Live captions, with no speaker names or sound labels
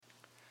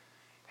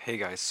Hey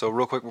guys, so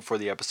real quick before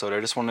the episode, I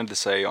just wanted to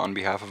say on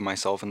behalf of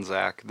myself and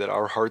Zach that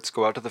our hearts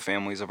go out to the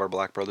families of our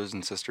black brothers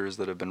and sisters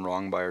that have been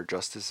wronged by our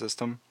justice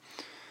system.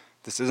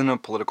 This isn't a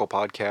political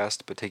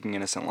podcast, but taking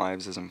innocent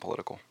lives isn't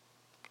political.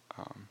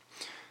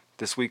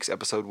 This week's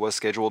episode was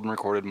scheduled and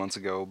recorded months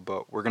ago,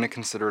 but we're going to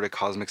consider it a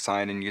cosmic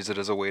sign and use it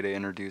as a way to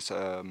introduce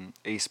a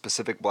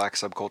specific black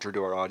subculture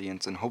to our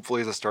audience and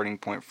hopefully as a starting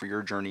point for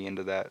your journey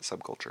into that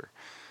subculture.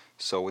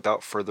 So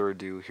without further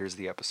ado, here's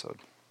the episode.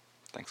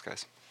 Thanks,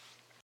 guys.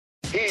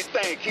 He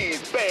think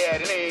he's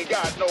bad and ain't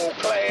got no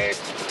class.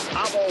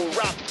 I'm gonna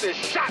rock this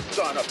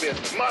shotgun up his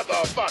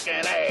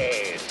motherfucking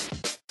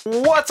ass.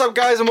 What's up,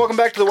 guys, and welcome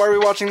back to the Why Are We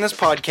Watching This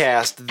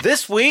podcast.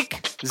 This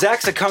week,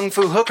 Zach's a kung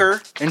fu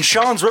hooker, and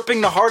Sean's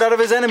ripping the heart out of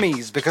his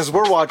enemies because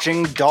we're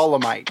watching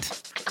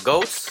Dolomite.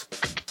 Ghosts?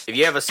 If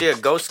you ever see a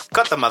ghost,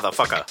 cut the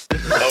motherfucker.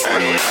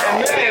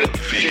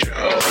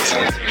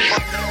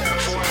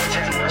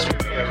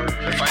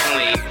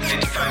 Finally,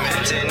 55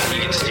 minutes in,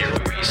 you can steer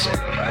movies.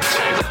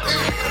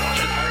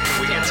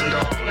 We get some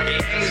dog.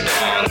 It hangs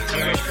down. This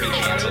movie's pretty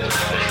canceled.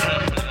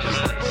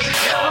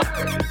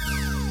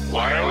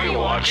 Why are we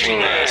watching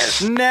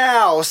this?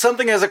 Now,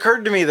 something has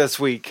occurred to me this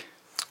week.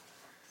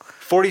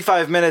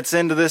 45 minutes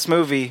into this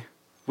movie,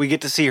 we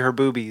get to see her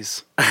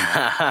boobies.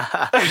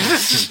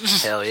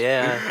 Hell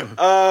yeah.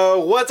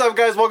 What's up,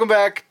 guys? Welcome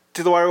back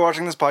to the Why Are We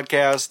Watching This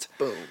podcast.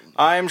 Boom.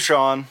 I'm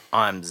Sean,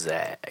 I'm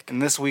Zach.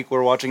 and this week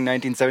we're watching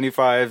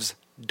 1975's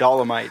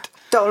Dolomite.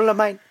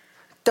 Dolomite,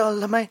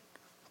 Dolomite,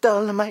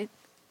 Dolomite,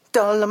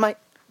 Dolomite.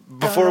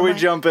 Before we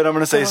jump in, I'm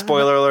going to say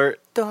spoiler alert.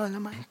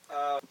 Dolomite,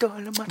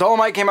 Dolomite.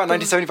 Dolomite came out in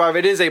 1975.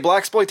 It is a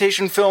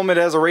blaxploitation film. It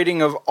has a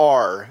rating of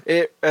R.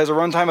 It has a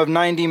runtime of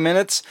 90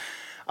 minutes.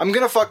 I'm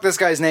going to fuck this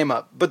guy's name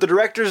up, but the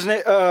director's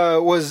name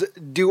was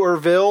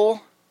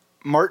D'Urville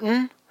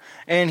Martin,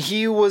 and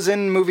he was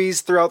in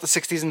movies throughout the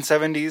 60s and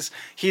 70s.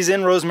 He's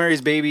in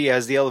Rosemary's Baby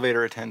as the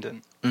elevator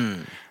attendant.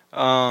 And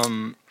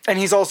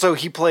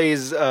he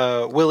plays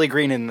Willie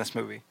Green in this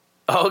movie.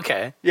 Oh,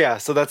 okay. Yeah,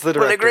 so that's the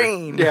director. Willie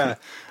Green. Yeah.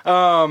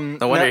 No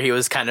wonder he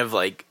was kind of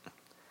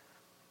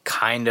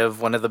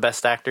one of the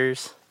best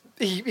actors.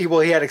 He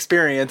had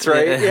experience,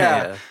 right?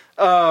 Yeah.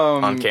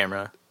 On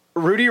camera.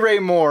 Rudy Ray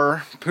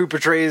Moore, who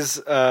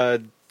portrays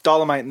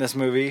Dolomite in this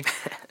movie,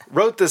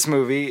 wrote this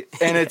movie,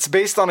 and it's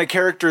based on a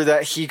character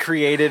that he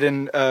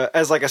created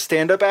as like a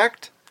stand-up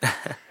act.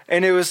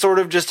 And it was sort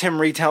of just him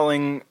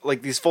retelling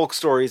like these folk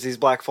stories, these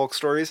black folk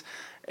stories.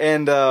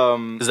 And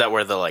is that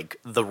where the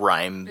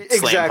rhyme slam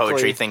Exactly.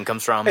 poetry thing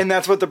comes from? and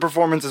that's what the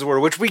performances were,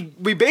 which we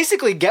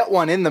basically get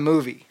one in the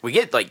movie. We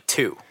get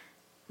two.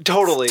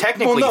 Totally.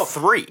 Technically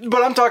three.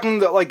 But I'm talking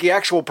the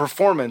actual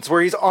performance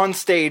where he's on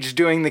stage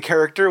doing the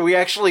character. We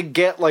actually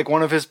get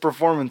one of his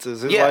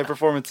performances, his live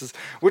performances,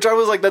 which I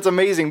was like, that's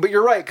amazing. But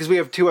you're right, because we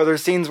have two other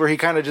scenes where he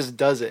kind of just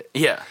does it.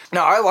 Yeah.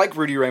 Now, I like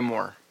Rudy Ray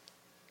Moore.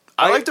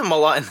 I liked him a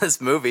lot in this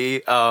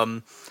movie.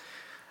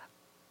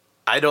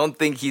 I don't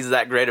think he's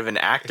that great of an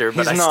actor, but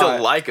He's I not.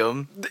 still like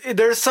him.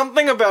 There's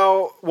something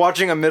about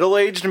watching a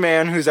middle-aged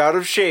man who's out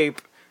of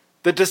shape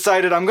that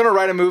decided, I'm going to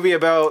write a movie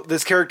about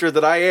this character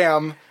that I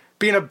am,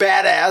 being a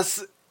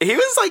badass. He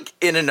was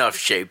in enough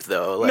shape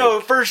though. No,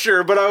 for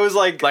sure, but I was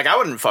like I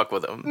wouldn't fuck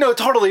with him. no,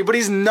 totally, but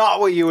he's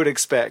not what you would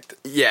expect.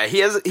 Yeah,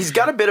 he's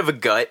got a bit of a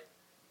gut.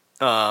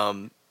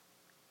 But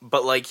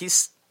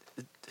he's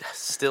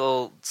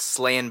still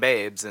slaying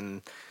babes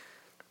and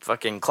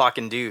fucking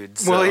clocking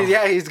dudes. So. Well,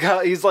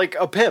 he's like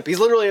a pimp. He's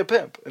literally a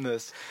pimp in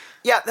this.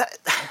 Yeah,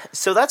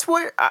 so that's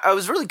where I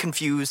was really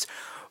confused.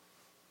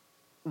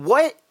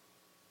 What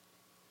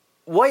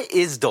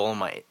is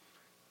Dolomite?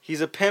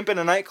 He's a pimp and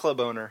a nightclub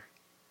owner.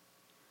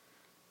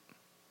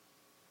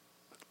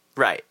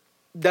 Right.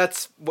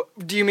 That's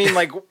do you mean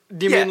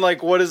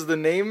what is the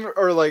name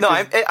or No,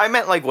 I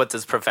meant what's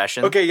his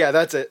profession? Okay, yeah,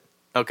 that's it.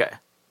 Okay.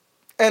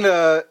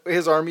 And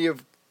his army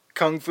of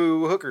kung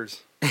fu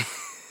hookers.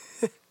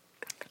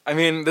 I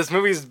mean, this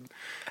movie's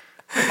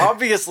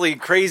obviously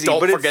crazy, Don't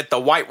but forget the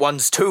white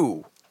ones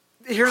too.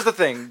 Here's the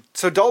thing.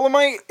 So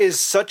Dolomite is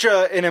such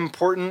an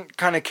important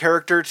kind of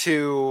character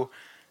to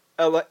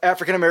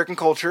African American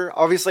culture.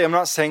 Obviously, I'm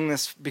not saying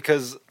this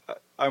because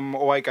I'm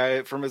a white guy.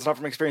 It's not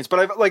from experience, but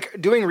I've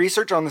doing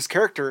research on this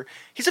character.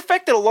 He's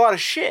affected a lot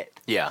of shit.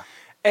 Yeah.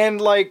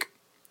 And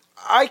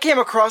I came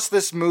across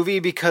this movie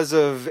because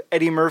of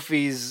Eddie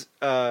Murphy's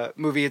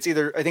movie. It's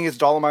I think it's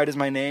Dolomite Is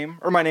My Name,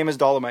 or My Name Is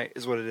Dolomite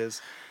is what it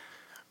is.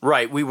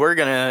 Right,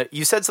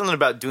 you said something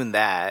about doing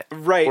that.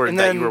 Right, or and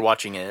that then you were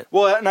watching it.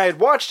 Well, and I had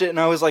watched it, and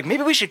I was like,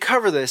 maybe we should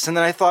cover this. And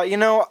then I thought,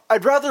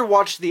 I'd rather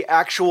watch the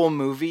actual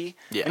movie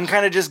and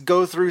kind of just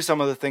go through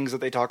some of the things that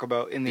they talk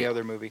about in the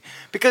other movie.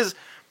 Because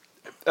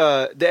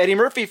the Eddie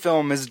Murphy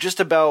film is just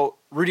about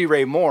Rudy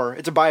Ray Moore.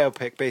 It's a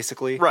biopic,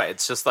 basically. Right,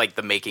 it's just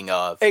the making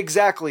of.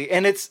 Exactly,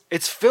 and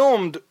it's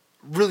filmed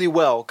really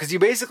well, because you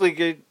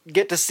basically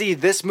get to see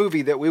this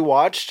movie that we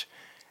watched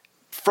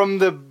from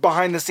the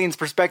behind-the-scenes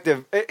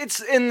perspective.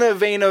 It's in the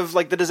vein of,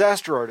 The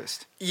Disaster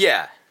Artist.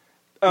 Yeah.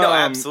 No,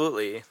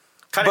 absolutely.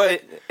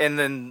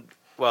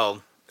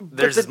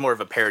 There's more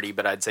of a parody,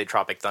 but I'd say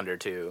Tropic Thunder,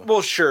 too.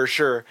 Well,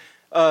 sure.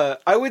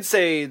 I would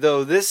say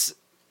though this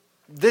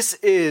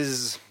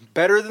is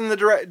better than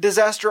the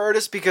Disaster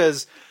Artist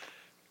because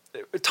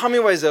Tommy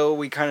Wiseau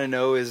we kind of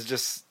know is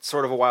just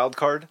sort of a wild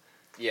card.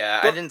 Yeah,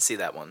 I didn't see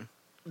that one.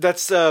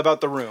 That's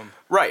about The Room.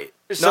 Right.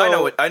 So-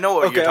 No, I know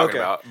what you're talking okay.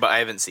 about, but I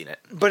haven't seen it.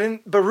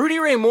 But Rudy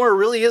Ray Moore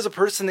really is a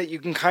person that you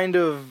can kind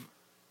of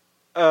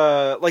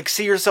like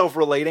see yourself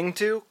relating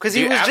to because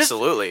he Dude, was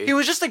absolutely. he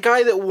was just a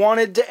guy that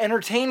wanted to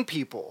entertain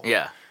people.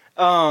 Yeah.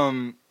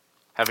 Um,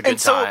 Have a good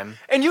time.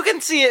 And you can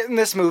see it in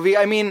this movie.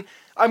 I mean,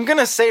 I'm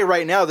gonna say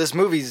right now, this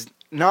movie's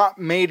not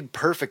made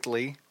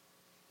perfectly.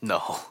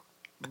 No.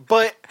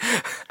 But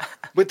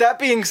with that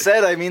being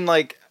said, I mean,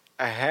 like,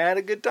 I had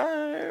a good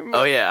time.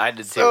 Oh yeah, I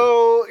did too.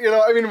 So, you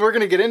know, I mean, we're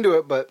gonna get into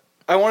it, but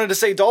I wanted to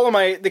say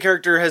Dolomite, the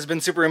character, has been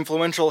super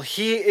influential.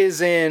 He is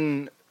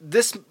in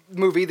this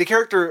movie. The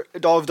character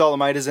of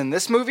Dolomite is in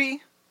this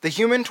movie, The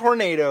Human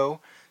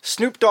Tornado,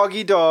 Snoop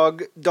Doggy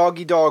Dogg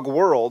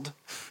World,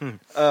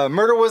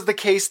 Murder Was the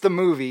Case, the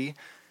movie,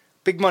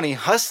 Big Money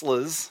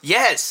Hustlers,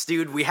 Yes,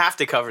 dude, we have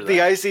to cover that. the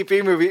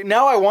ICP movie.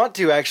 Now I want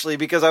to, actually,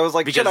 because I was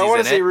like, Because shit, I he's want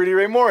in to see it? Rudy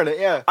Ray Moore in it,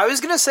 yeah. I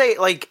was gonna say,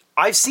 like,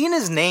 I've seen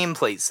his name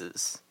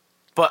places,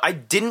 but I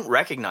didn't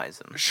recognize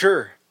him.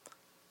 Sure.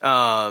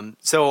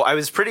 So I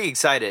was pretty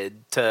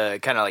excited to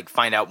kind of like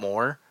find out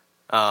more.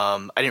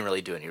 I didn't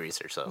really do any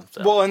research though.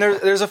 So. Well, and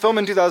there's a film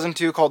in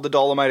 2002 called The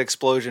Dolomite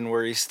Explosion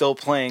where he's still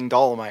playing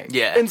Dolomite.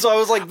 Yeah. And so I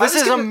was like, this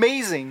was is gonna-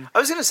 amazing. I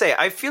was gonna say,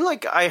 I feel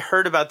like I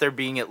heard about there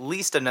being at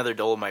least another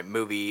Dolomite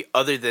movie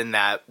other than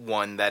that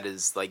one that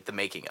is like the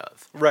making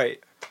of. Right.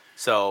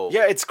 So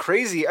Yeah, it's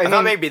crazy. I I mean,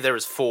 thought maybe there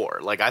was 4.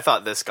 Like I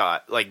thought this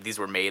got like these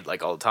were made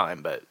like all the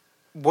time, but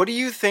what do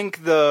you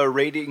think the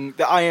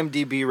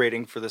IMDb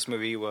rating for this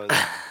movie was?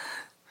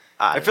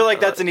 I feel like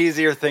that's an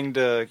easier thing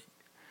to...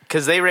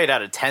 because they rate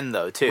out of 10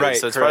 though too, Right,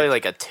 so it's correct. probably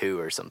like a 2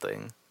 or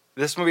something.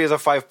 This movie is a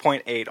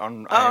 5.8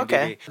 on IMDb. Oh,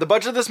 okay. The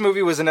budget of this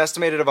movie was an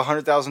estimated of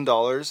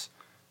 $100,000.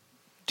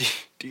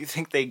 Do you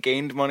think they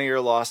gained money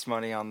or lost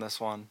money on this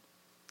one?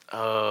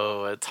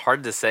 Oh, it's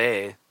hard to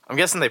say. I'm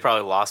guessing they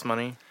probably lost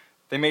money.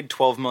 They made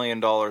 $12 million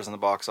in the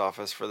box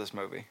office for this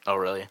movie. Oh,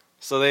 really?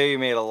 So they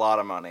made a lot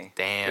of money.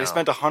 Damn. They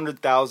spent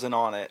 $100,000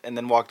 on it and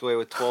then walked away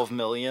with $12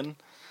 million.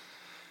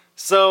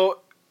 So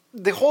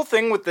the whole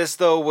thing with this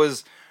though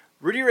was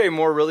Rudy Ray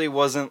Moore really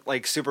wasn't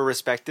like super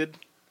respected.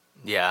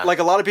 Yeah. Like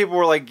a lot of people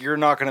were like, "You're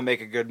not going to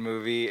make a good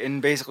movie,"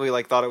 and basically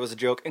like thought it was a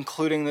joke,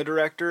 including the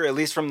director. At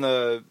least from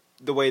the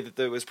way that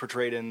it was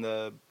portrayed in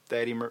the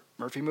Eddie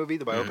Murphy movie,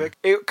 the biopic.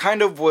 It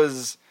kind of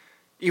was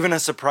even a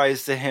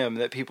surprise to him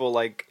that people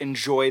like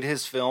enjoyed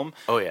his film.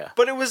 Oh yeah.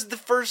 But it was the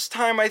first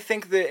time I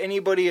think that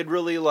anybody had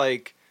really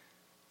like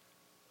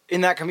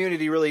in that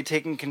community really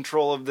taken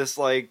control of this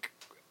like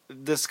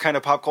this kind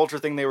of pop culture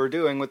thing they were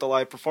doing with the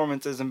live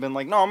performances and been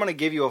like, no, I'm going to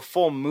give you a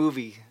full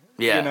movie.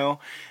 Yeah. You know?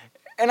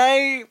 And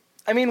I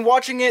mean,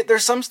 watching it,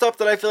 there's some stuff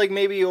that I feel like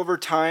maybe over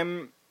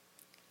time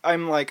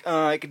I'm like,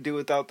 I could do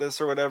without this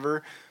or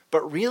whatever.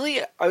 But really,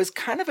 I was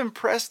kind of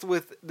impressed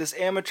with this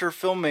amateur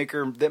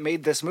filmmaker that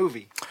made this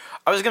movie.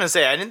 I was gonna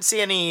say I didn't see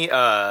any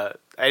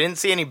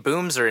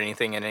booms or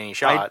anything in any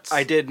shots.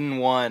 I did in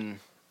one.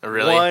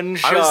 Really? One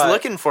shot. I was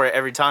looking for it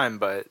every time,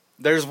 but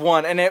There's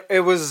one, and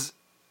it was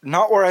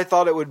not where I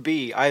thought it would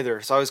be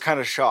either, so I was kind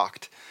of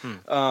shocked.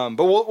 But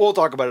we'll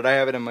talk about it. I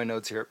have it in my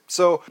notes here.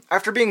 So,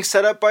 after being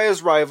set up by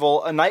his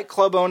rival, a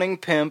nightclub-owning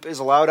pimp is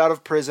allowed out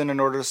of prison in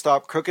order to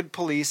stop crooked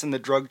police and the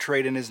drug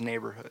trade in his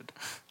neighborhood.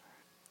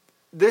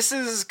 This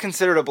is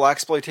considered a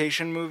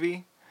blaxploitation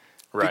movie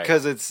right.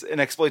 because it's an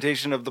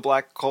exploitation of the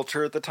black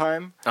culture at the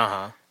time.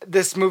 Uh-huh.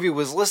 This movie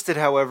was listed,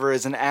 however,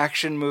 as an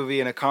action movie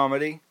and a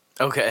comedy.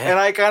 Okay. And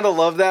I kind of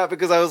love that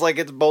because I was like,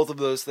 it's both of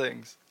those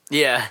things.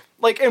 yeah.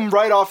 Like, and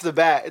right off the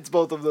bat, it's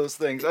both of those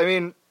things. I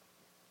mean,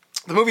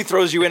 the movie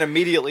throws you in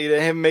immediately to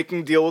him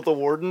making deal with the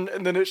warden,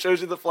 and then it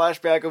shows you the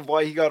flashback of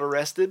why he got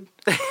arrested.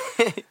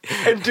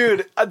 And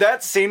dude,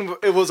 that scene,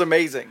 it was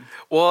amazing.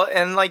 Well,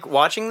 and like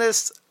watching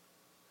this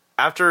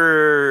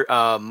after,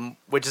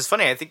 which is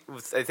funny. I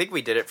think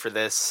we did it for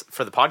the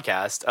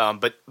podcast.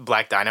 But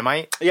Black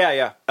Dynamite.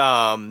 Yeah.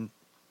 Um,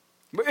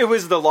 It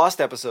was the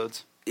Lost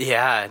episodes.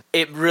 yeah,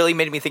 it really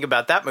made me think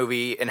about that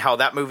movie and how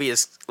that movie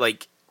is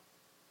like.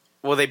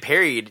 Well, they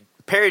parodied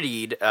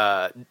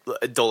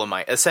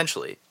Dolomite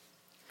essentially.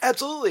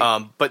 Absolutely.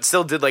 But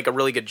still did like a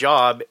really good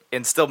job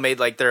and still made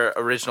like their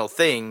original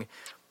thing.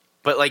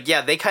 But like,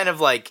 yeah, they kind of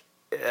like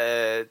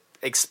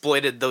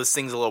exploited those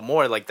things a little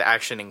more, like the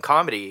action and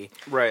comedy,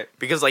 right.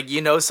 because like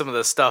some of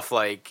the stuff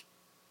like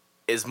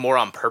is more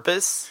on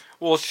purpose.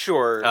 Well,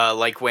 sure.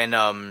 Like when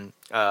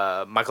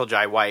Michael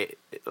Jai White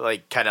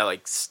like kind of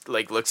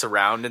like looks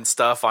around and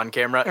stuff on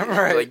camera,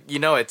 Right. Like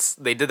it's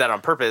they did that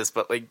on purpose,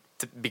 but like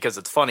because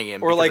it's funny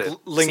and or like because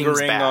it seems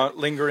bad.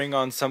 lingering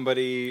on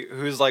somebody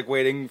who's like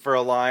waiting for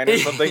a line or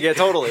something. Yeah,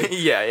 totally.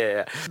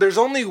 yeah. There's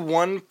only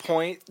one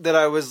point that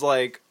I was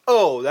like,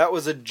 oh, that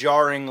was a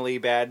jarringly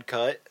bad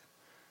cut.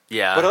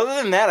 Yeah. But other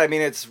than that, I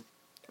mean, it's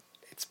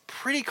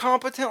pretty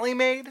competently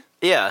made.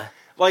 Yeah.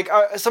 Like,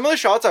 some of the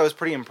shots I was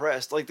pretty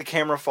impressed. Like, the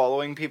camera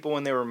following people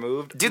when they were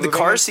moved. Dude, the moving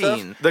car and stuff.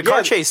 scene. The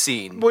car chase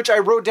scene. Which I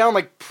wrote down,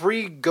 like,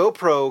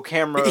 pre-GoPro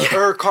camera,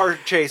 or car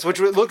chase, which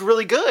looked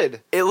really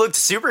good. It looked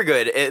super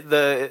good.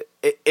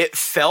 It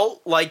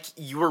felt like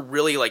you were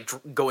really, like,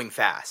 going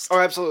fast. Oh,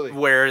 absolutely.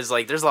 Whereas,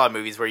 like, there's a lot of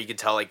movies where you can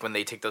tell, like, when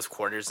they take those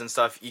corners and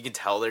stuff, you can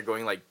tell they're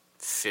going, like,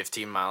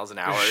 15 miles an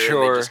hour.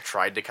 Sure. And they just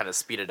tried to kind of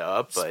speed it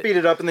up. But Speed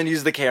it up and then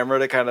use the camera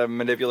to kind of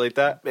manipulate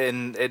that.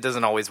 and it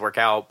doesn't always work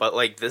out. But,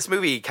 like, this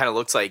movie kind of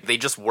looks like they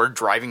just were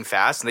driving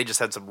fast and they just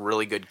had some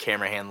really good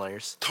camera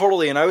handlers.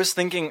 Totally, and I was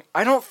thinking,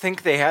 I don't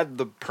think they had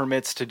the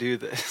permits to do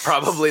this.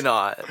 Probably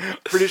not.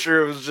 Pretty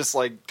sure it was just,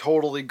 like,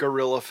 totally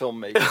guerrilla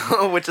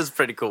filmmaking. Which is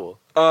pretty cool.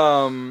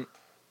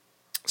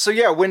 So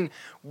yeah, when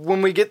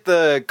we get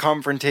the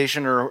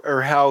confrontation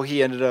or how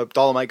he ended up,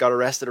 Dolomite got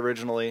arrested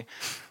originally,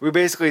 we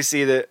basically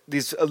see that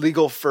these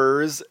illegal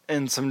furs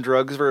and some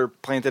drugs were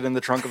planted in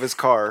the trunk of his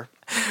car.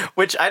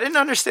 Which I didn't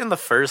understand the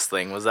first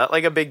thing. Was that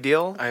like a big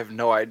deal? I have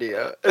no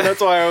idea. And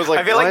that's why I was like,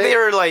 I feel what? like they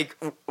were like,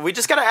 we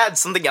just gotta add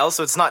something else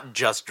so it's not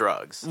just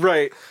drugs.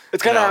 Right.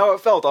 It's kind of No. how it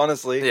felt,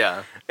 honestly.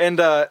 Yeah.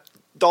 And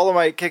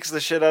Dolomite kicks the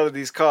shit out of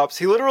these cops.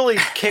 He literally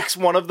kicks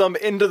one of them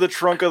into the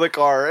trunk of the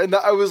car. And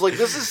I was like,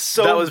 this is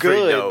so good. That was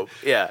pretty dope.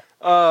 Yeah.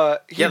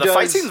 The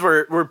fight scenes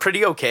were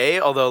pretty okay,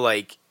 although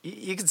like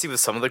you can see with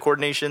some of the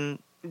coordination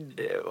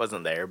it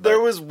wasn't there. But There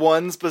was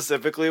one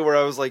specifically where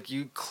I was like,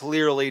 you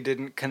clearly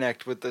didn't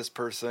connect with this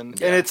person.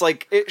 Yeah. And it's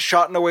like, it's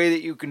shot in a way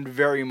that you can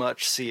very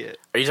much see it.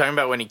 Are you talking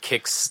about when he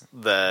kicks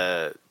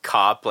the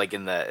cop like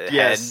in the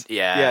Yes. head?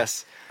 Yeah.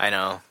 Yes. I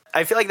know.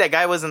 I feel like that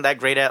guy wasn't that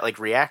great at like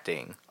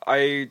reacting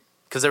I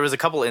because there was a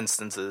couple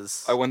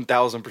instances.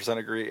 1000%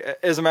 agree.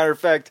 As a matter of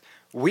fact,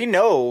 we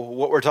know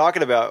what we're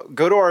talking about.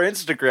 Go to our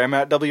Instagram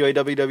at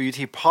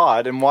WAWWT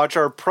Pod and watch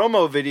our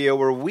promo video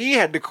where we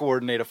had to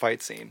coordinate a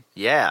fight scene.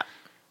 Yeah.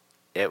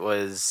 It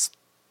was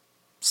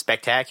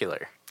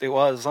spectacular. It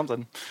was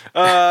something.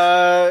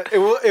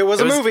 It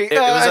was a movie. It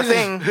was a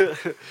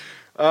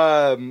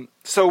thing.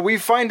 So we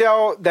find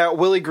out that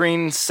Willie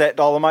Green set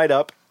Dolomite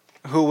up,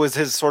 who was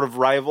his sort of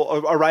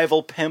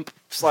rival pimp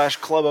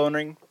 / club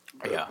owner.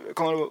 Yeah.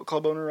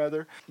 Club owner,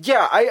 rather.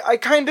 Yeah, I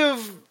kind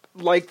of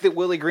like that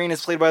Willie Green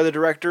is played by the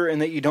director and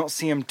that you don't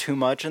see him too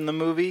much in the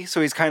movie. So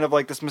he's kind of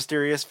like this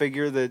mysterious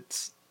figure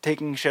that's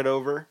taking shit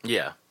over.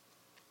 Yeah.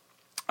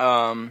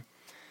 5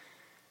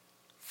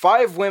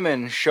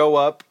 women show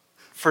up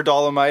for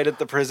Dolomite at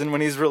the prison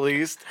when he's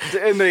released,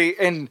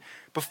 and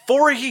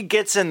before he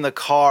gets in the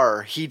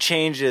car, he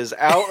changes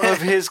out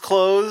of his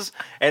clothes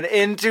and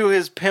into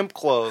his pimp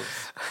clothes.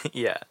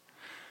 Yeah.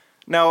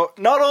 Now,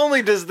 not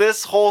only does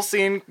this whole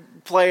scene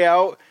play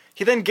out,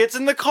 he then gets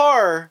in the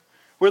car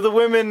where the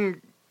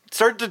women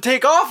start to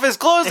take off his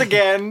clothes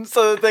again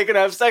so that they can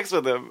have sex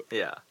with him.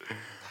 Yeah.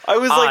 I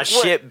was Aw, like, what?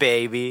 shit,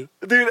 baby.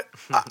 Dude,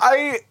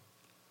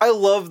 I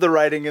love the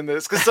writing in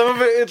this because some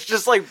of it, it's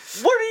just like,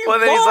 what are you? Well,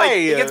 then why?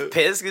 he gets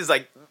pissed. He's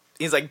like,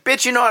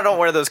 bitch, you know I don't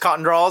wear those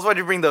cotton drawers. Why'd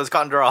you bring those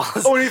cotton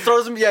drawers? Oh, and he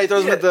throws him. Yeah, he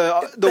throws him at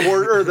the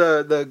ward or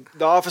the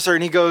officer,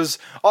 and he goes,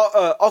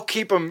 "I'll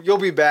keep him. You'll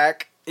be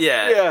back."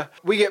 Yeah.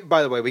 Yeah.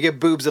 By the way, we get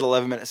boobs at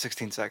 11 minutes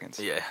 16 seconds.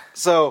 Yeah.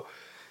 So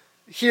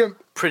he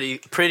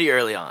Pretty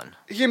early on.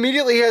 he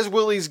immediately has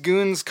Willie's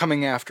goons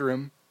coming after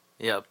him,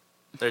 Yep.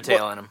 They're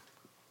tailing him.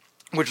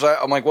 which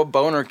I'm like, what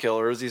boner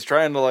killer is he's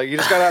trying to like? He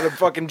just got out of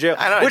fucking jail.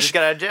 I know. He Which just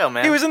got out of jail,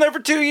 man. he was in there for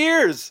 2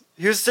 years.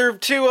 He was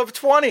served 2 of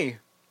 20.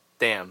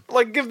 Damn.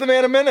 Like, give the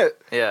man a minute.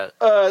 Yeah.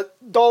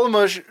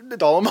 Dolomite,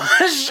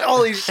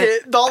 holy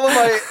shit,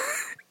 Dolomite,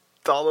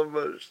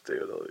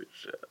 dude, holy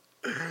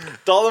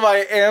shit.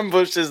 Dolomite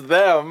ambushes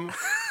them.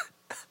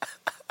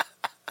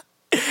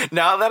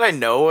 Now that I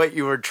know what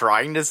you were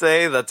trying to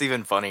say, that's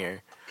even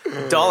funnier.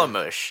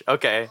 Dolamush.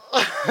 Okay.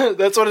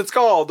 That's what it's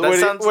called.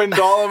 When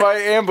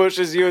Dolomite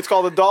ambushes you, it's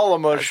called a That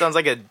Dolamush. sounds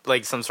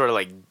like some sort of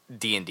like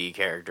D&D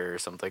character or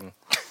something.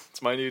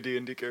 It's my new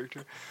D&D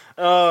character.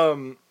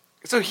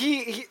 So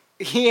he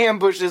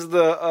ambushes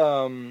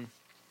the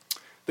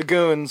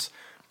goons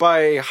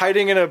by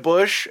hiding in a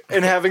bush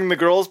and having the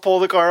girls pull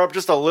the car up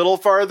just a little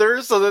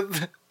farther so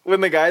that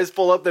when the guys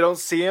pull up, they don't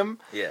see him.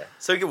 Yeah.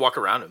 So you can walk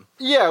around him.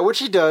 Yeah, which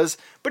he does.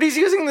 But he's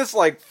using this,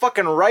 like,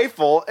 fucking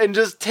rifle and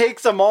just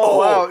takes them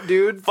all out,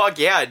 dude. Fuck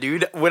yeah,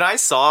 dude. When I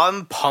saw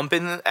him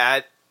pumping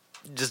at,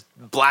 just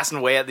blasting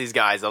away at these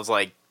guys, I was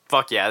like,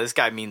 fuck yeah, this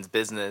guy means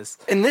business.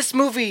 And this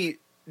movie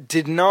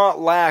did not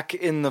lack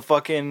in the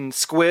fucking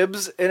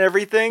squibs and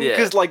everything. Yeah.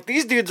 Because, like,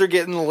 these dudes are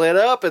getting lit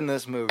up in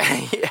this movie.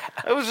 Yeah.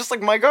 I was just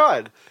like, my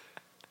God.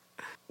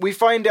 We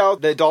find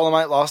out that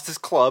Dolomite lost his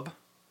club.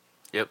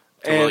 Yep.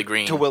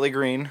 To Willie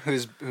Green,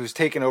 who's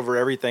taken over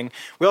everything.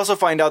 We also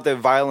find out that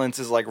violence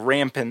is like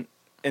rampant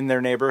in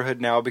their neighborhood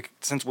now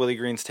since Willie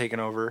Green's taken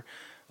over,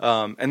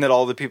 and that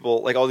all the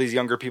people, like all these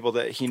younger people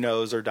that he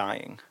knows, are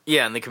dying.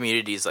 Yeah, and the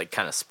community's like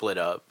kind of split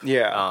up.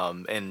 Yeah.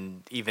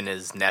 And even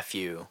his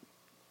nephew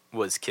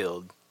was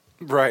killed.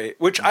 Right.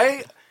 Which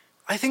I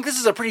think this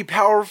is a pretty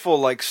powerful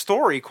like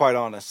story, quite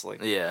honestly.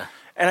 Yeah.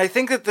 And I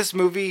think that this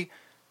movie,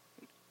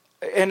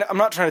 and I'm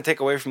not trying to take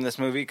away from this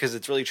movie because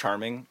it's really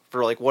charming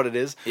for like what it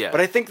is. Yeah.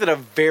 But I think that a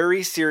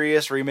very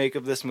serious remake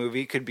of this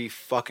movie could be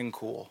fucking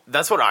cool.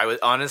 That's what I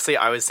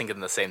was thinking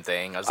the same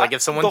thing. I was like,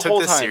 if someone the took whole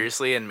this time.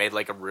 seriously and made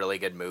like a really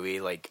good movie,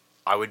 like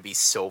I would be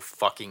so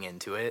fucking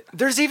into it.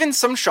 There's even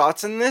some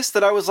shots in this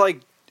that I was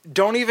like,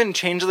 don't even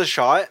change the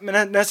shot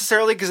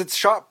necessarily because it's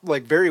shot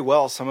like very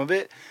well, some of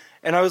it.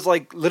 And I was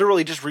like,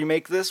 literally just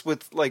remake this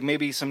with like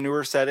maybe some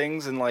newer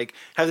settings and like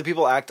have the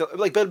people act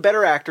like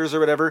better actors or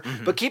whatever,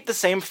 but keep the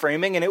same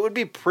framing and it would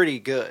be pretty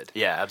good.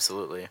 Yeah,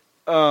 absolutely.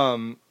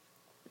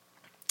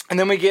 And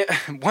then we get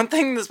one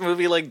thing this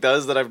movie like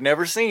does that I've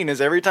never seen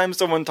is every time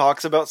someone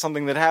talks about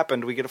something that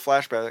happened, we get a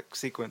flashback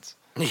sequence.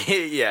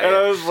 yeah, And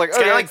I was like, it's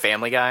kind okay. of like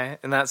Family Guy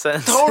in that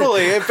sense.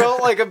 Totally, it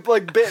felt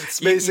like bits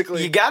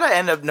basically. You gotta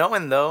end up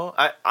knowing though.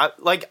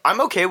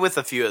 I'm okay with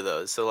a few of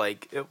those, so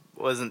like it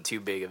wasn't too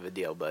big of a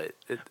deal. But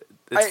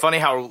it's funny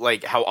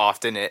how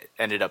often it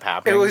ended up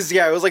happening. It was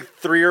like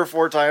 3 or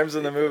 4 times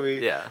in the movie.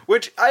 Yeah.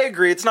 Which I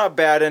agree, it's not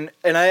bad, and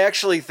I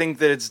actually think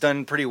that it's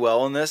done pretty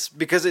well in this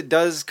because it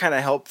does kind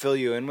of help fill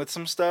you in with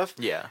some stuff.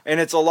 Yeah. And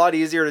it's a lot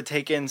easier to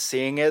take in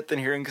seeing it than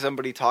hearing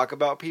somebody talk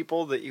about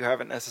people that you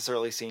haven't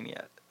necessarily seen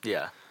yet.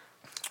 Yeah.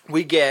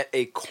 We get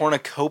a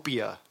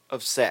cornucopia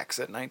of sex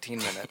at 19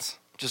 minutes.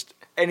 Just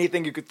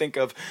anything you could think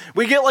of.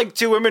 We get like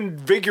 2 women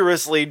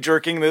vigorously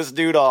jerking this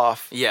dude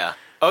off. Yeah.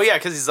 Oh yeah,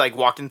 because he's like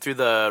walking through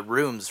the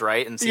rooms,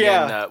 right, and seeing.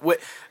 Yeah.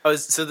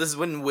 So this is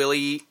when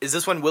Willie. Is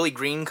this when Willie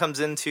Green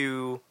comes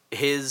into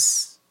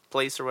his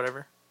place or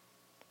whatever?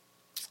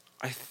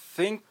 I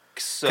think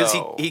so. Because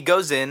he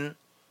goes in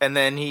and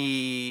then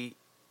he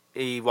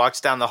walks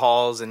down the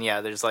halls and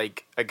yeah, there's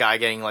like a guy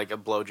getting like a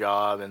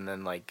blowjob and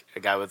then like a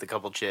guy with a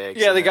couple chicks.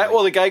 Yeah, and the then, guy. like,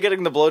 Well, the guy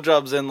getting the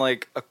blowjobs in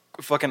like a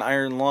fucking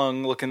iron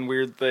lung looking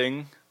weird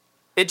thing.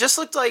 it just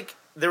looked like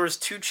there was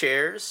 2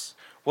 chairs.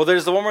 Well,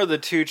 there's the one where the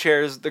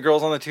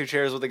girl's on the 2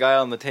 chairs with the guy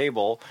on the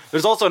table.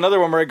 There's also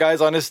another one where a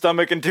guy's on his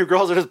stomach and 2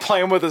 girls are just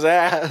playing with his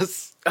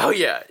ass. Oh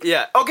yeah,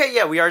 yeah. Okay,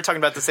 yeah, we are talking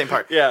about the same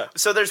part. Yeah.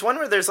 So there's one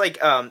where there's like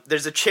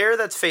there's a chair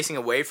that's facing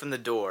away from the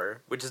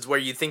door, which is where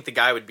you think the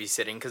guy would be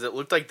sitting because it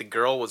looked like the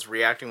girl was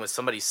reacting with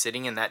somebody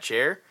sitting in that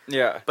chair.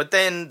 Yeah. But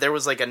then there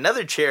was like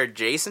another chair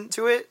adjacent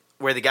to it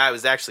where the guy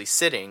was actually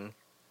sitting.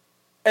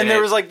 And there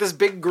it- was like this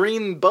big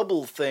green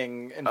bubble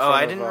thing in front Oh,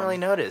 I of didn't him. really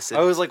notice.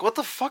 I was like, what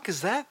the fuck is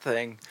that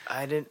thing?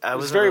 I didn't. It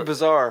was very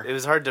bizarre. It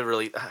was hard to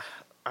really.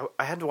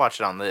 I had to watch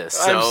it on this.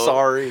 I'm so-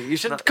 sorry. You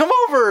should come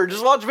over.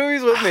 Just watch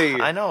movies with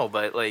me. I know,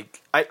 but like,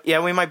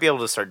 we might be able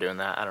to start doing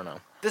that. I don't know.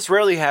 This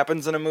rarely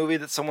happens in a movie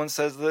that someone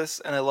says this,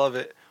 and I love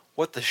it.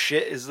 What the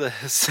shit is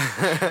this?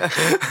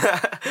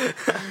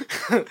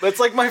 That's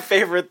like my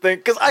favorite thing,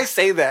 because I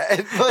say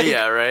that. Like,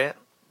 Yeah, right.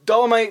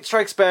 Dolomite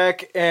strikes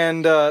back,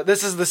 and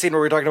this is the scene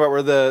where we're talking about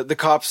where the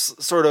cops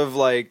sort of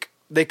like,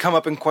 they come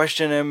up and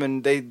question him,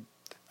 and they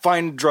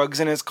find drugs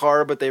in his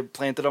car, but they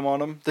planted them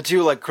on him. The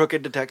 2 like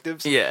crooked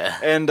detectives. Yeah.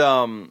 And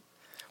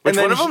Which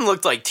then one of them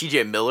looked like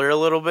T.J. Miller a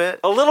little bit.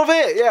 a little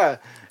bit, yeah.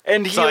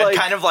 And he So like,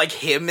 kind of like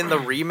him in the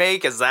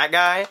remake as that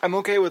guy. I'm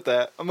okay with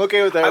that. I'm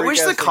okay with that. I wish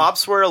the recasting.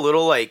 cops were a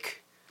little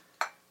like,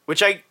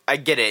 which I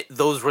get it.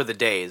 Those were the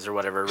days or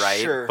whatever, right?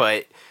 Sure.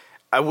 But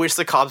I wish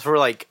the cops were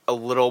like a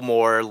little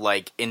more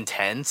like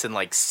intense and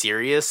like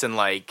serious and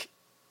like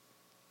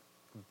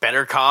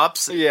better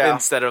cops. Yeah.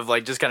 Instead of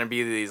like just kind of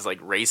be these like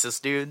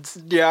racist dudes.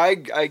 Yeah,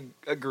 I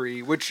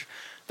agree. Which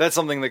that's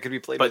something that could be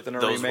played But with in a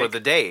those remake. were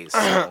the days.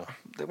 So.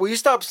 Will you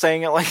stop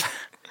saying it like that?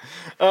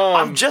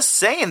 I'm just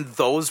saying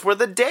those were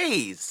the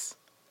days.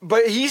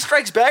 But he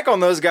strikes back on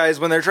those guys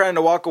when they're trying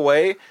to walk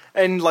away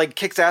and like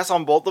kicks ass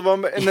on both of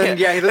them. And then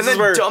this and is then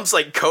where dumps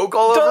like coke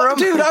all over him.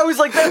 dude, I was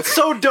like, that's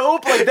so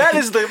dope. Like that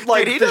is the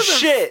like Dude, he the doesn't-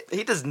 shit.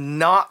 He does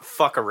not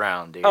fuck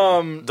around, dude.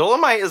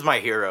 Dolomite is my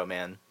hero,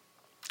 man.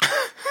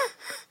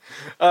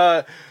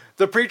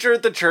 The preacher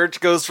at the church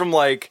goes from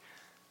like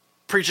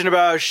preaching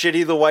about how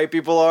shitty the white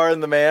people are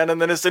and the man,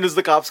 and then as soon as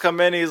the cops come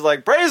in, he's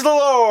like, praise the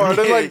Lord,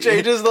 and like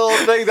changes the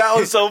whole thing. That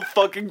was so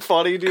fucking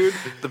funny, dude.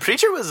 The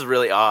preacher was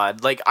really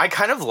odd. Like, I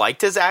kind of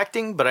liked his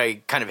acting, but I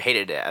kind of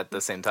hated it at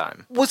the same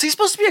time. Was he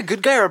supposed to be a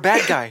good guy or a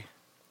bad guy?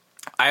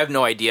 I have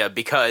no idea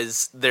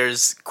because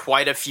there's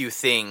quite a few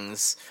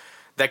things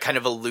that kind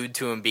of allude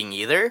to him being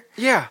either.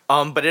 Yeah.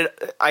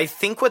 But I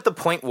think what the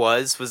point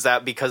was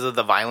that because of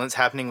the violence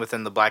happening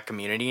within the black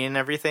community and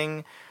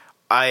everything,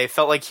 I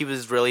felt like he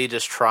was really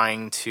just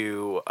trying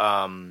to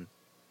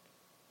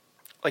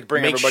Like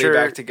bring make everybody sure-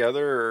 back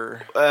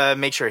together, or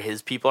make sure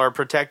his people are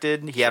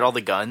protected. He had all the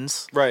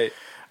guns. right?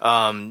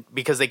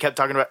 Because they kept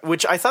talking about,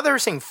 which I thought they were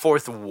saying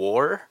Fourth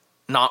War,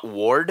 not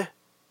Ward,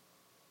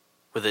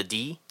 with a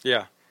D,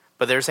 Yeah.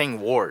 but they were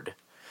saying Ward.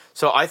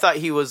 So I thought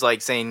he was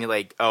like saying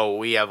like, oh,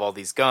 we have all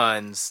these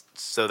guns,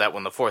 so that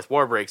when the Fourth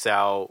War breaks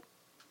out,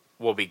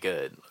 we'll be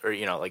good, or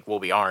like we'll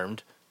be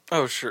armed.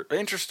 Oh, sure.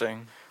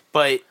 Interesting.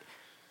 But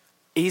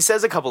he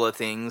says a couple of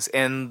things,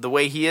 and the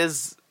way he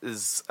is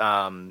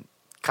kind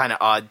of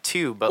odd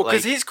too. But Well,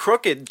 because he's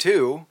crooked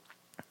too.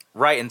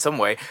 right in some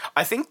way,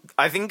 I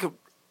think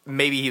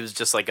maybe he was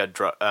just like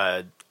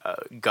a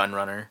gun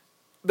runner.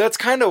 That's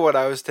kind of what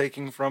I was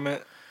taking from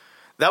it.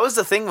 That was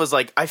the thing, was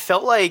like, I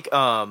felt like,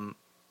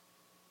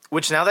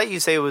 which now that you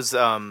say it was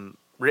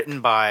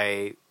written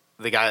by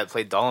the guy that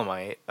played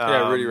Dolomite.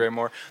 Yeah, Rudy Ray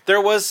Moore. There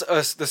was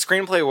the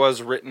screenplay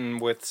was written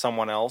with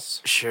someone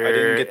else. Sure. I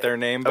didn't get their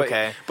name, but,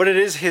 Okay. but it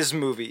is his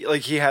movie.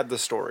 Like, he had the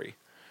story.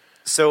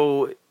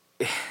 So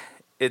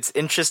it's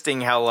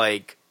interesting how,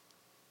 like,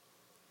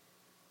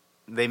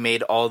 they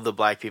made all the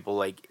black people,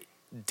 like,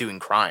 doing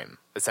crime,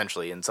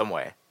 essentially, in some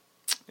way.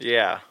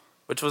 Yeah.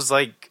 Which was,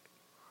 like,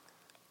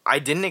 I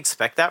didn't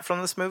expect that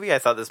from this movie. I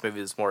thought this movie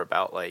was more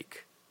about,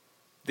 like...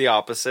 The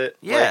opposite.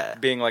 Yeah.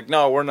 Like, being like,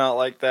 no, we're not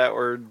like that.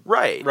 Or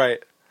Right. Right.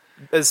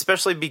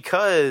 Especially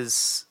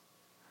because,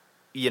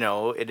 you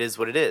know, it is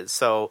what it is.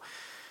 So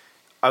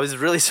I was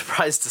really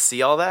surprised to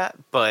see all that,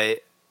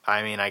 but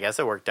I mean, I guess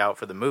it worked out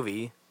for the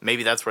movie.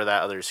 Maybe that's where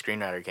that other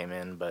screenwriter came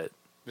in, but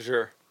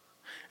Sure.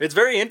 It's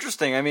very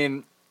interesting. I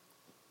mean,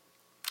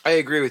 I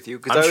agree with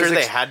you. I'm sure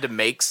they had to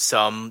make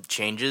some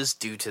changes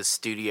due to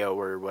studio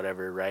or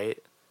whatever,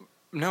 right?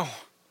 No.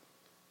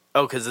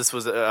 Oh, because this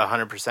was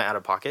 100% out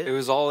of pocket? It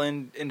was all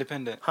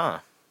independent. Huh.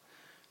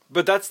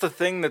 But that's the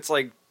thing that's,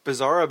 like,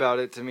 bizarre about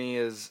it to me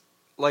is,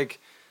 like,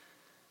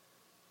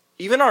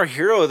 even our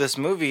hero of this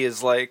movie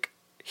is, like,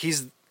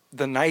 he's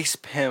the nice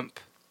pimp.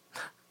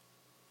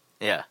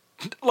 Yeah.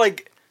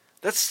 Like,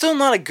 that's still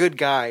not a good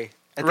guy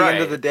at the end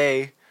of Right. the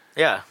day.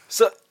 Yeah.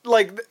 So,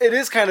 like, it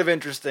is kind of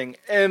interesting.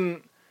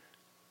 And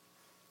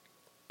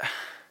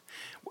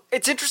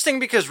it's interesting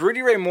because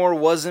Rudy Ray Moore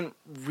wasn't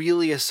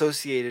really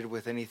associated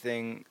with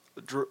anything,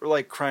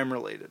 like,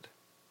 crime-related.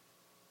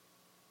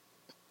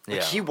 Like,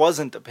 Yeah. he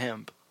wasn't a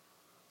pimp.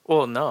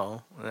 Well,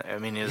 no. I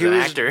mean, he was He an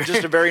was actor.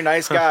 just a very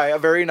nice guy, a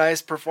very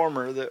nice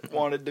performer that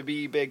wanted to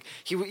be big.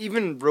 He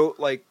even wrote,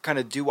 like, kind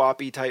of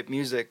doo-wop-y type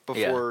music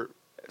before.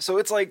 Yeah. So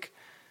it's like,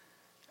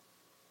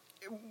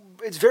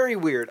 it's very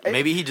weird.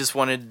 Maybe he just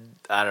wanted,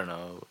 I don't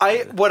know.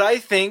 What I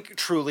think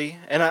truly,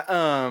 and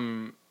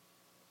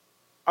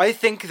I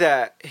think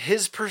that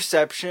his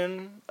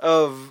perception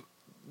of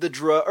the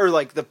drug, or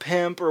like the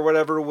pimp or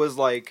whatever, was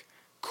like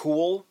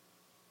cool.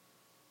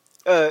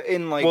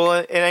 In like,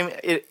 Well, and I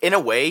mean, in a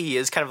way, he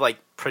is kind of like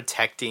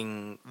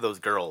protecting those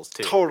girls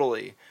too,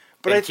 totally.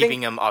 But and I keeping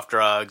think them off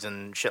drugs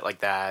and shit like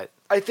that.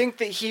 I think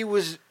that he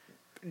was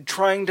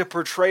trying to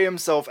portray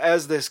himself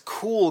as this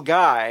cool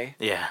guy.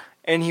 Yeah,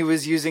 And he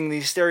was using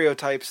these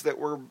stereotypes that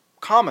were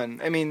common.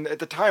 I mean, at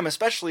the time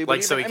especially. But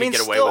like so he even, could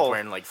get away still, with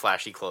wearing like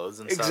flashy clothes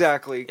and stuff.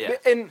 Exactly. Yeah.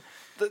 And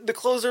the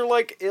clothes are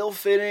like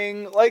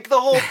ill-fitting. Like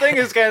the whole thing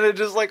is kind of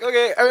just like,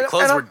 okay. I mean, The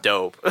clothes were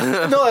dope.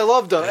 No, I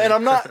loved them. And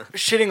I'm not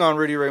shitting on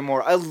Rudy Ray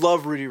Moore. I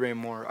love Rudy Ray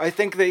Moore. I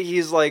think that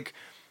he's like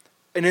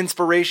an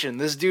inspiration.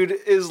 This dude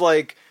is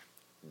like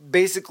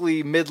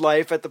basically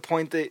midlife at the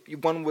point that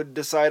one would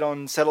decide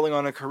on settling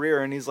on a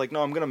career, and he's like,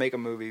 no, I'm going to make a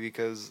movie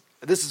because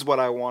this is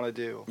what I want to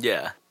do.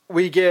 Yeah,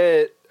 We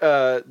get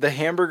the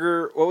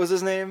hamburger, what was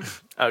his name?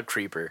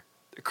 Creeper.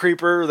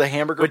 Creeper, the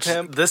hamburger Which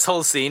pimp. this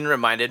whole scene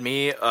reminded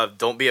me of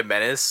 "Don't Be a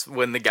Menace"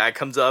 when the guy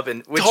comes up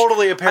and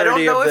Totally a I don't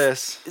parody know of if-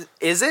 this.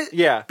 Is it?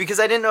 Yeah. Because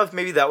I didn't know if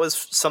maybe that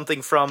was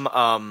something from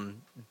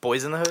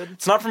Boys in the Hood.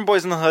 It's not from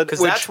Boys in the Hood. Because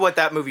which- that's what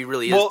that movie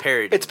really well, is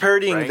parodying. It's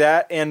parodying right?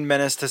 that and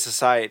Menace to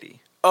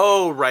Society.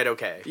 Oh, right,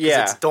 okay. 'Cause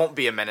Yeah. It's Don't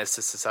Be a Menace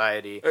to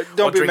Society. Don't while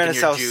Be a drinking Menace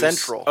your South juice.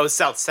 Central. Oh,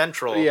 South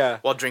Central. Yeah.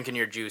 While drinking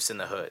your juice in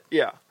the hood.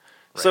 Yeah.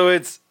 So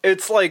it's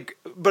like,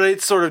 but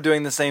it's sort of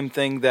doing the same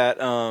thing that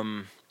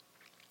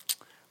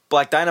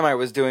Black Dynamite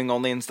was doing,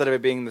 only instead of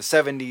it being the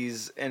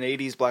 70s and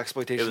 80s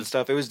blaxploitation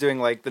stuff, it was doing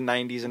like the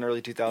 90s and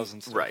early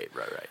 2000s stuff. Right.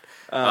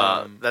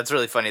 That's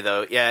really funny,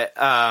 though. Yeah,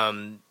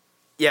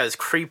 it was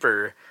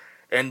Creeper,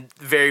 and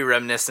very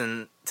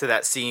reminiscent to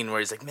that scene where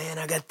he's like, man,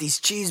 I got these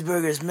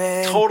cheeseburgers,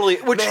 man. Totally.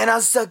 Man,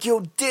 I'll suck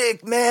your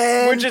dick,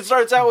 man. Which it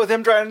starts out with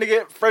him trying to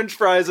get French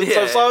fries and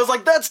stuff. So I was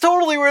like, that's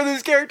totally where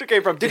this character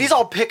came from. Dude, he's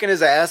all picking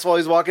his ass while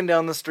he's walking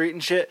down the street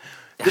and shit.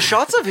 The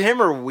shots of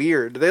him are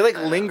weird. They like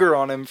linger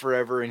on him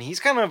forever, and he's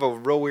kind of a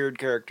real weird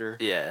character.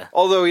 Yeah.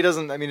 Although he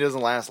doesn't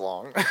last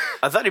long.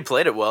 I thought he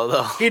played it well,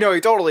 though. He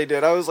totally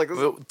did. I was like, this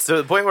To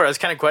the point where I was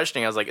kind of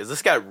questioning, I was like, is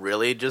this guy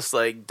really just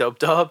like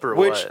doped up or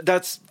which what?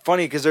 that's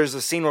funny because there's a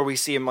scene where we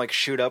see him like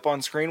shoot up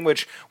on screen,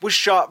 which was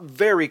shot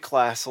very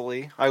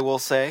classily, I will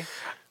say.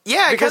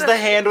 Yeah, Because the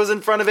hand was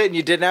in front of it and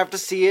you didn't have to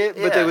see it,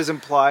 but Yeah. it was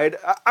implied.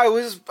 I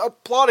was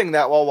applauding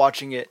that while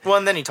watching it. Well,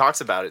 and then he talks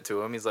about it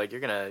to him. He's like,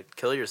 you're going to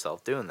kill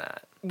yourself doing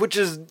that. Which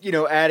is,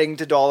 adding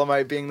to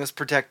Dolomite being this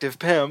protective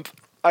pimp,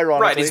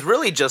 ironically. Right, he's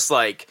really just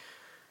like,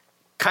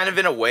 kind of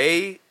in a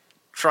way,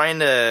 trying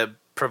to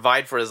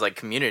provide for his like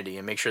community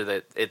and make sure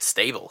that it's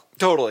stable.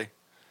 Totally.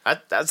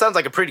 That sounds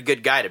like a pretty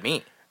good guy to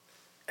me.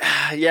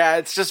 Yeah,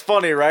 it's just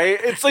funny, right?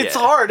 It's Yeah.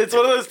 hard. It's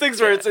one of those things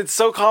where Yeah. it's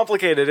so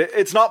complicated.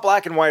 It's not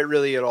black and white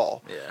really at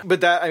all. Yeah. But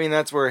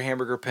that's where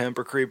Hamburger Pimp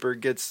or Creeper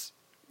gets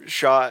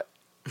shot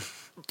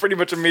pretty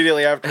much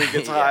immediately after he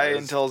gets high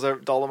and tells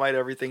Dolomite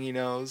everything he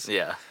knows.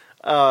 Yeah.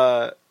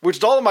 Which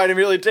Dolomite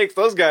immediately takes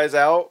those guys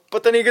out,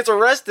 but then he gets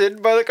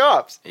arrested by the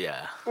cops.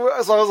 Yeah. So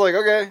I was like,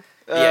 okay.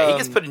 Yeah, he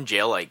gets put in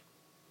jail like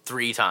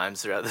 3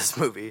 times throughout this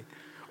movie.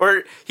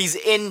 Or he's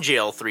in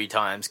jail 3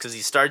 times because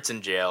he starts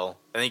in jail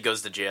and then he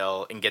goes to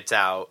jail and gets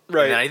out.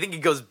 Right. And then I think he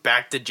goes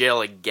back to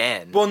jail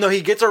again. Well, no,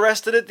 he gets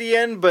arrested at the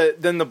end,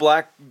 but then the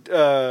black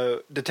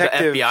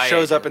detective FBI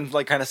shows up agent. and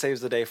like kind of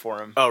saves the day for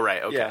him. Oh,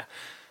 right. Okay. Yeah.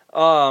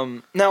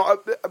 Now,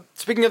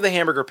 speaking of the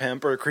hamburger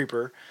pimp or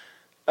creeper,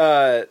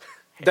 that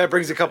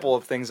brings a couple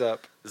of things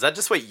up. Is that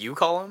just what you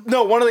call him?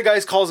 No, one of the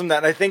guys calls him that,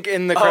 and I think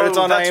in the credits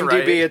on that's IMDb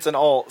right. it's an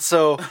alt.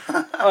 So,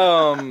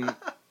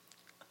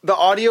 the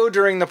audio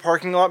during the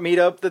parking lot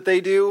meetup that they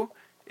do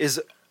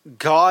is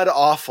god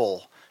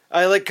awful.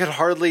 I could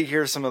hardly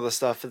hear some of the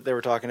stuff that they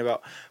were talking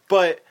about,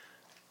 but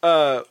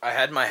I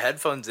had my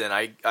headphones in.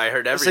 I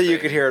heard so everything. you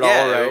could hear it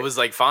yeah, all, right? It was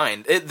like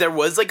fine. There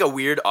was like a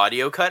weird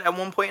audio cut at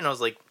one point, and I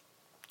was like,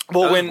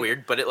 Well, that was when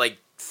weird, but it like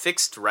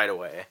fixed right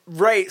away.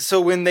 right, so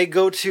when they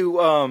go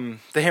to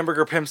the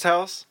hamburger pimp's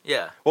house.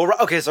 Yeah. Well,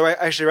 okay, so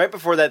actually, right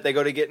before that, they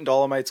go to get in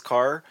Dolomite's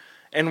car,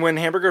 and when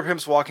Hamburger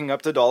Pimp's walking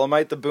up to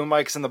Dolomite, the boom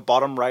mic's in the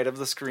bottom right of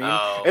the screen,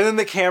 Oh. and then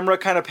the camera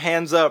kind of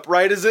pans up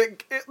right as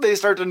they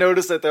start to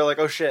notice it. They're like,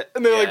 "Oh shit!"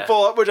 and they Yeah. like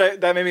pull up,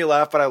 that made me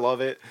laugh, but I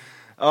love it.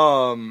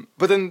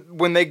 But then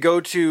when they go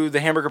to the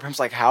Hamburger Pimp's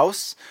like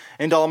house,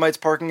 and Dolomite's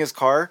parking his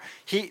car,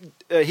 he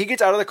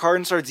gets out of the car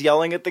and starts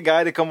yelling at the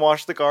guy to come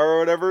wash the car or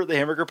whatever. The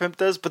Hamburger Pimp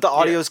does, but the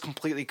audio is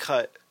completely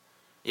cut.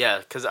 Yeah,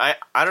 because I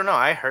don't know.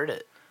 I heard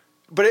it.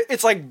 But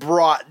it's like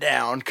brought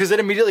down because it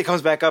immediately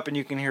comes back up and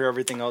you can hear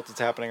everything else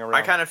that's happening around.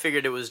 I kind of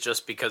figured it was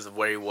just because of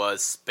where he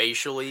was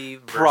spatially.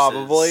 Versus,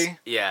 Probably.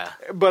 Yeah.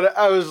 But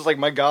I was like,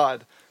 my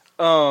God.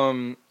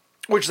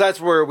 Which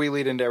that's where we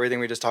lead into everything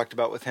we just talked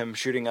about with him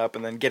shooting up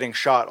and then getting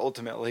shot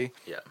ultimately.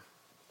 Yeah.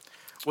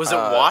 Was it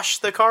wash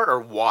the car or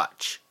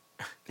watch?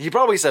 He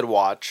probably said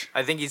watch.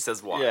 I think he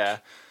says watch. Yeah.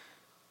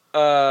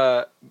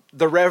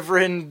 The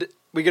Reverend,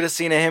 we get a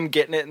scene of him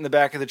getting it in the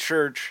back of the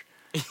church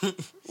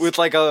with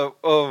like a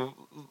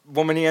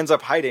woman he ends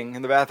up hiding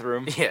in the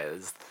bathroom. Yeah,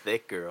 this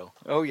thick girl.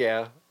 Oh,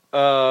 yeah.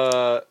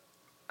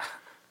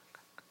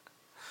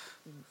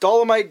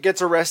 Dolomite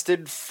gets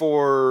arrested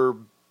for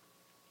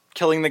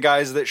killing the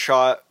guys that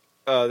shot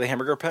the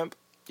Hamburger Pimp.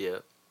 Yeah.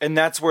 And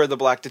that's where the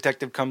black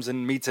detective comes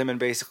and meets him and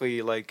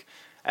basically, like,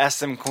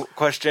 asks him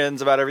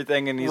questions about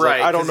everything. And he's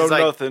like, I don't know 'cause he's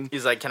like- nothing.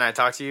 He's like, can I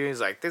talk to you? He's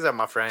like, these are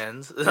my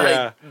friends. Yeah.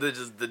 Like, they're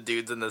just the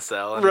dudes in the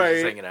cell and Right. they're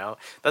just hanging out.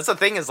 That's the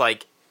thing is,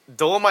 like,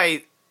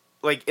 Dolomite,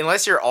 like,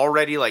 unless you're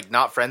already, like,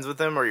 not friends with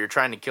him or you're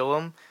trying to kill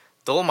him,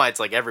 Dolomite's,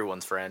 like,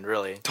 everyone's friend,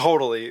 really.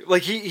 Totally.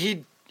 Like,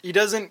 he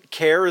doesn't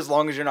care as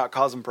long as you're not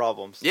causing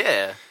problems.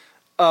 Yeah.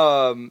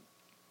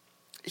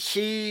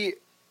 He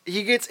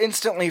gets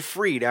instantly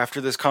freed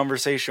after this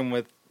conversation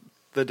with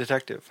the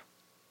detective.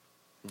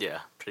 Yeah,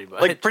 pretty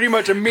much. Like, pretty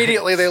much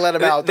immediately they let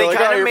him out. They're They like,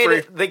 kind "Oh, of you're made free."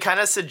 it. They kind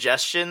of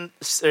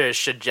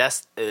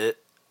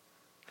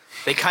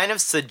They kind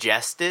of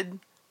suggested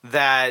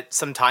that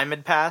some time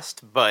had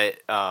passed, but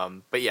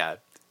yeah,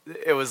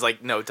 it was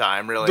like no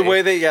time really. The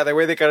way they got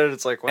it,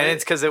 it's like, what? and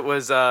it's because it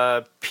was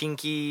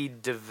Pinky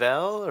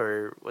DeVille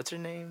or what's her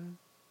name?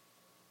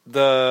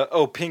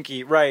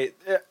 Pinky, right?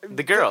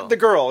 The girl. the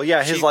girl,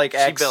 yeah, his like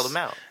ex, She bailed him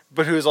out.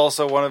 but who's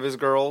also one of his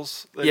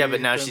girls. that Yeah, he- but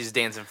now she's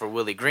dancing for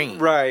Willie Green.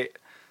 right.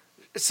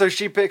 So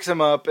she picks him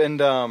up, and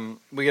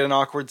we get an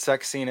awkward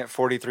sex scene at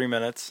 43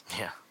 minutes.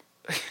 Yeah.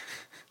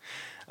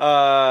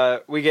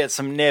 We get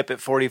some nip at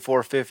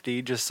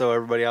 44:50, just so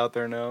everybody out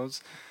there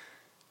knows.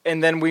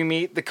 And then we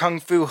meet the Kung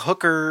Fu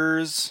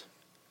hookers,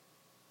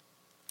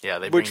 Yeah,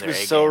 they bring which their was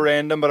A so game.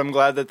 random, but I'm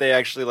glad that they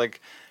actually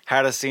like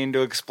had a scene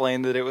to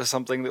explain that it was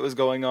something that was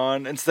going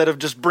on instead of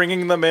just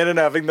bringing them in and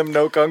having them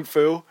know Kung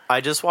Fu.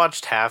 I just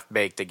watched Half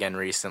Baked again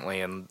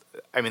recently, and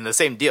I mean the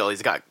same deal.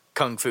 He's got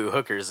Kung Fu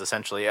hookers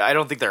essentially. I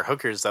don't think they're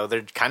hookers though.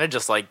 They're kind of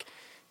just like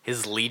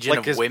his legion Like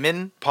of his-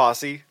 women.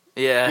 Posse.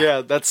 Yeah.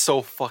 Yeah, that's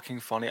so fucking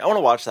funny. I want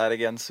to watch that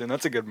again soon.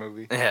 That's a good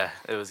movie. Yeah,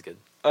 it was good.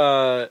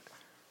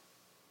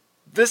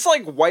 This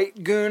like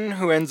white goon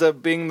who ends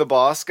up being the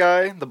boss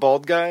guy, the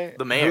bald guy,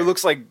 The mayor. who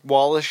looks like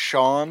Wallace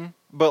Shawn,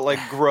 but like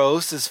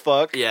gross as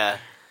fuck. Yeah.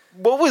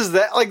 What was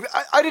that? Like,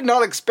 I did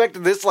not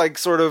expect this like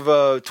sort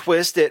of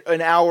twist at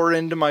an hour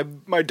into my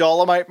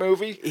Dolomite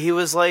movie. He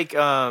was like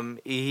I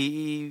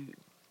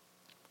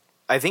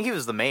think he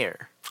was the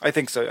mayor. I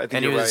think so. I think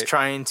And he you're was right.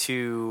 trying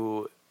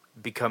to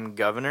become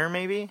governor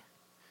maybe?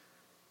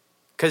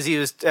 Cuz he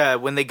was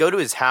when they go to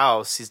his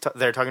house,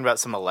 they're talking about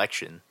some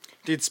election.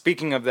 Dude,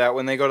 speaking of that,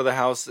 when they go to the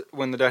house,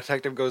 when the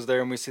detective goes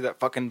there and we see that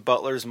fucking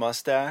butler's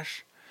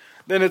mustache,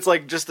 then it's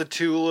like just the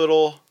two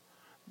little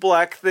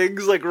black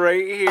things like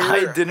right here.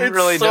 I didn't It's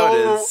really so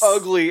notice.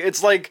 ugly.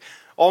 It's like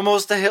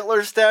almost a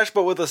Hitler stash,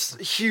 but with a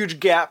huge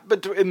gap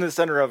in the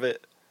center of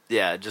it.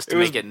 Yeah, just to It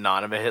was- make it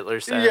not of a Hitler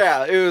stash.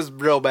 Yeah, it was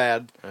real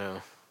bad.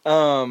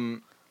 Oh.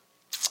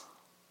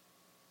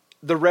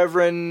 The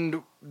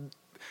Reverend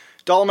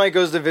Dolomite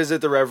goes to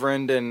visit the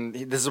Reverend, and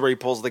this is where he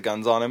pulls the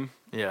guns on him.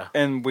 Yeah.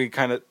 And we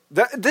kind of...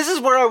 This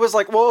is where I was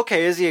like, well,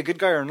 okay, is he a good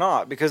guy or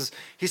not? Because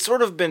he's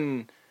sort of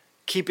been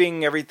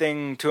keeping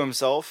everything to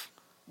himself.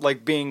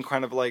 Like, being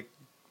kind of like...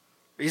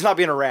 He's not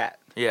being a rat,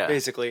 Yeah.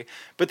 basically.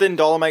 But then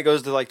Dolomite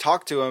goes to, like,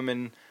 talk to him,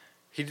 and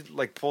he,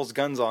 like, pulls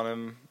guns on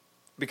him.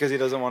 because he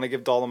doesn't want to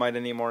give Dolomite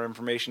any more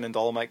information, and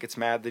Dolomite gets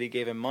mad that he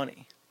gave him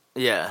money.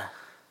 Yeah.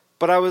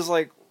 But I was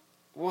like,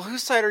 well,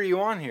 whose side are you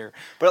on here?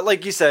 But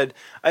like you said,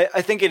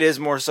 I think it is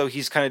more so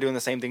he's kind of doing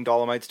the same thing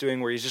Dolomite's doing,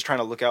 where he's just trying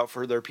to look out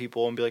for their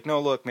people and be like, no,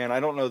 look, man, I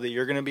don't know that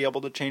you're going to be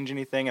able to change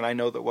anything, and I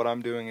know that what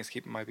I'm doing is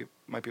keeping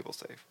my people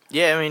safe.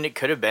 Yeah, I mean, it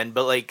could have been,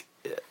 but, like,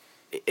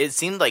 it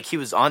seemed like he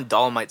was on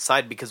Dolomite's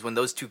side, because when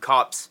those two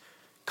cops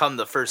come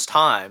the first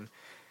time,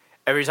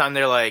 every time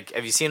they're like,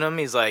 have you seen him?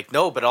 He's like,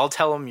 no, but I'll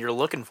tell him you're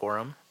looking for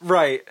him.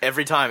 Right.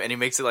 Every time, and he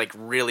makes it, like,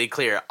 really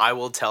clear. I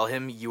will tell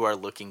him you are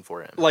looking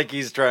for him. Like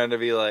he's trying to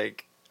be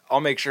like, I'll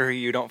make sure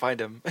you don't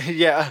find him.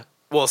 Yeah.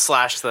 Well,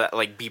 slash that,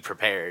 like, be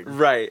prepared.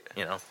 Right.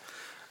 You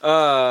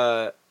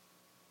know?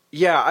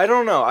 Yeah, I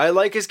don't know. I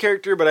like his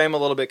character, but I am a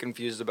little bit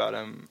confused about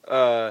him.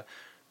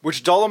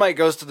 Which Dolomite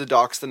goes to the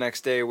docks the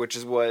next day, which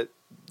is what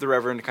the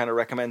Reverend kind of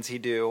recommends he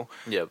do.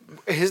 Yep.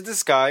 His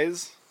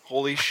disguise,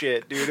 holy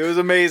shit, dude. It was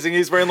amazing.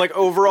 He's wearing, like,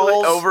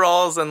 overalls. Like,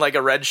 overalls and, like,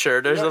 a red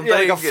shirt or something. Yeah,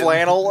 like a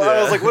flannel. Yeah.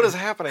 I was like, what is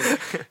happening?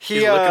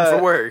 He's looking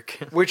for work.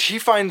 Which he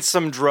finds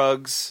some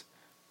drugs.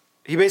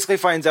 He basically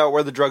finds out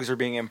where the drugs are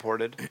being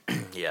imported.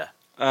 Yeah.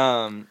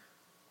 And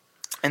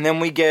then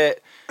we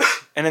get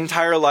an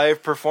entire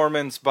live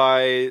performance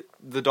by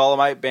the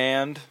Dolomite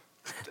band,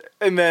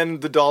 and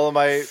then the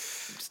Dolomite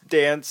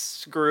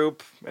dance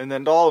group, and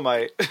then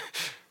Dolomite.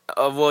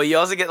 Well, you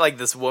also get, like,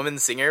 this woman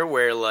singer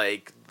where,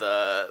 like,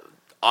 the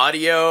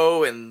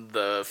audio and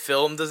the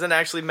film doesn't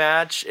actually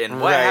match, and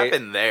what Right.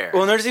 happened there?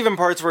 Well, and there's even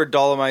parts where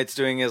Dolomite's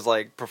doing his,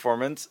 like,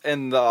 performance,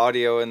 and the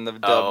audio and the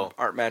dub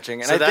aren't matching.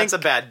 And So I that's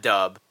think a bad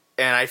dub,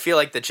 and I feel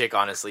like the chick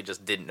honestly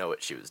just didn't know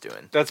what she was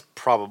doing. that's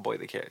probably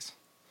the case.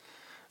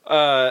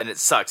 And it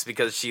sucks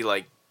because she,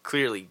 like,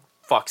 clearly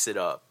fucks it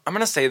up. I'm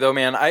gonna say, though,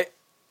 man,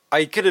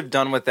 I could have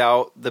done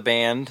without the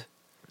band.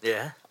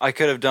 Yeah. I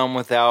could have done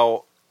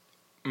without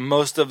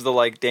most of the,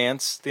 like,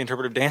 dance, the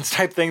interpretive dance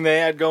type thing they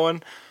had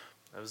going.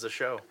 That was the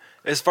show.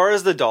 As far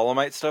as the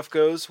Dolomite stuff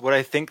goes, what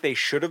I think they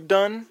should have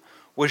done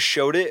was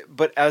showed it,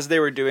 but as they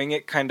were doing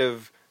it, kind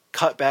of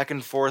cut back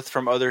and forth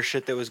from other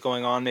shit that was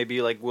going on. Maybe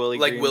like Willie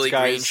Green's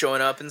guys. Green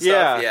showing up and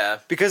stuff. Yeah.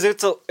 Because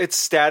it's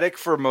static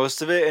for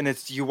most of it,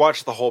 and you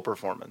watch the whole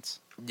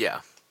performance. Yeah.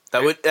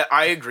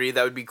 I agree.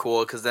 That would be cool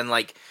because then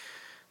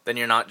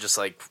you're not just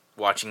like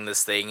watching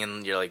this thing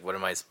and you're like, what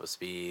am I supposed to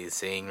be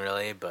seeing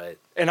really? But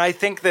And I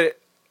think that,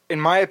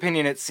 in my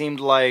opinion, it seemed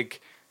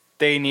like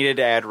they needed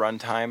to add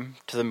runtime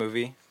to the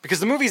movie because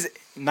the movie's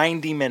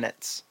 90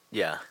 minutes.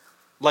 yeah.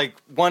 Like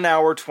 1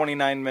 hour,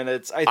 29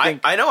 minutes.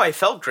 I know I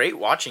felt great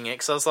watching it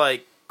because I was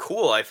like,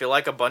 cool. I feel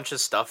like a bunch of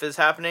stuff is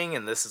happening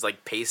and this is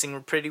like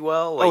pacing pretty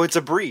well. Like, it's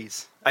a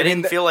breeze. I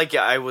didn't feel like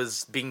I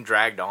was being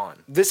dragged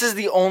on. This is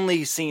the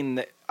only scene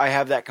that I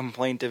have that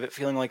complaint of it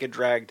feeling like it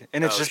dragged.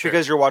 And it's just sure.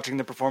 because you're watching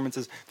the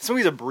performances. This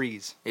movie's a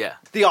breeze. Yeah.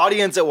 The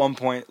audience at one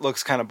point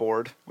looks kind of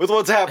bored with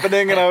what's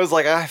happening, and I was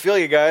like, I feel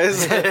you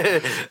guys.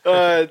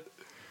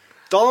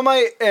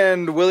 Dolomite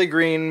and Willie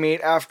Green meet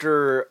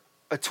after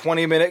a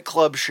 20-minute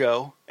club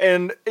show,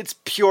 and it's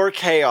pure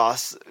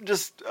chaos,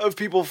 just of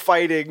people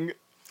fighting.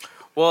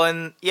 Well,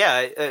 and yeah,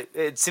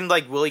 it seemed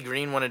like Willie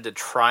Green wanted to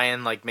try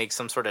and like make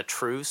some sort of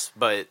truce,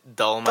 but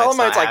Dolomite's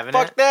not like, having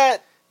fuck it.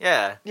 that.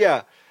 Yeah.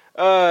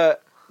 Yeah.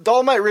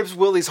 Dolomite rips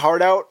Willie's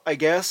heart out, I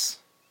guess.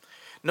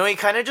 No, he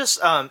kind of just.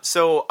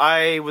 So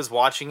I was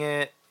watching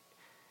it.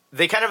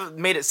 They kind of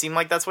made it seem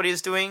like that's what he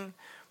was doing,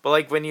 but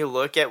like when you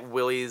look at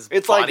Willie's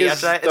It's like body his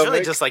after that, it's really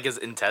stomach. just like his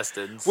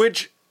intestines.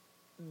 Which,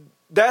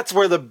 that's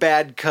where the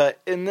bad cut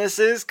in this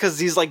is, because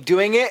he's like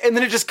doing it, and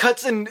then it just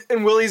cuts and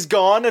Willie's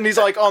gone, and he's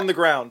like on the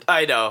ground.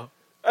 I know.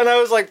 And I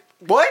was like,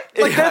 what?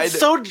 Like, Yeah, that's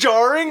so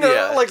jarring.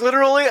 Yeah. Like,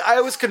 literally,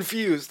 I was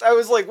confused. I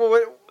was like, well,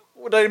 what,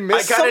 would I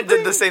miss I kind something? of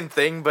did the same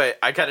thing, but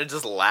I kind of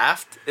just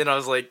laughed, and I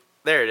was like,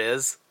 there it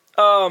is.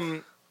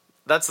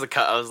 That's the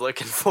cut I was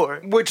looking for.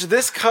 Which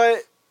this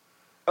cut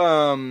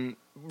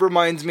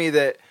reminds me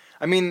that,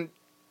 I mean,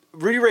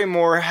 Rudy Ray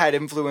Moore had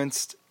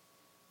influenced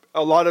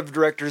a lot of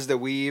directors that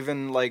we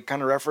even like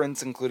kind of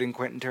reference, including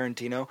Quentin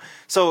Tarantino.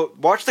 So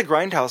watch the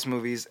Grindhouse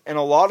movies, and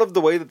a lot of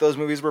the way that those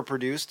movies were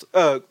produced,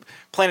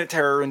 Planet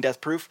Terror and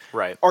Death Proof,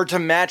 Right. are to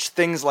match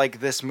things like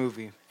this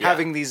movie, Yeah.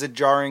 having these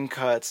jarring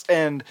cuts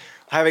and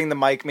having the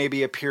mic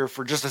maybe appear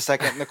for just a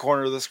second in the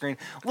corner of the screen,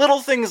 little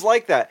things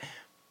like that.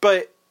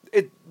 But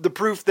the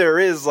proof there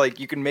is like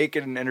you can make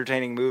it an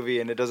entertaining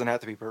movie, and it doesn't have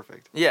to be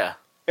perfect. Yeah.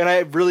 And I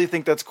really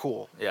think that's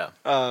cool. Yeah.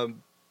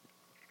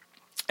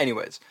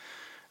 Anyways,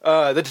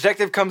 the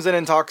detective comes in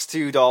and talks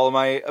to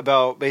Dolomite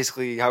about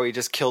basically how he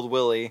just killed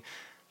Willie,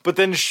 but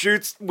then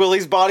shoots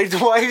Willie's body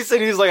twice,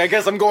 and he's like, I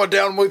guess I'm going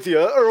down with you,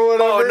 or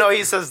whatever. Oh, no,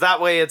 he says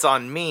that way it's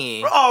on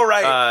me. All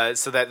right.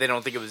 So that they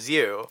don't think it was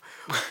you.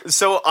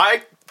 So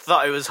I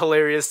thought it was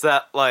hilarious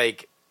that,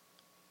 like,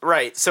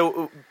 right,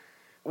 so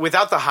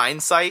without the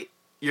hindsight,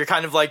 you're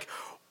kind of like,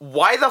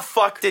 why the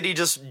fuck did he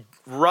just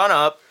run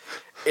up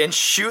and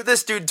shoot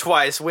this dude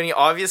twice when he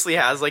obviously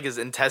has, like, his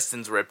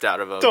intestines ripped out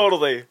of him?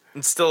 Totally.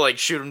 And still, like,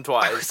 shoot him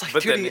twice. I was like,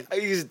 but dude, then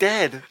he's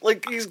dead.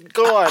 Like, he's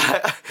gone.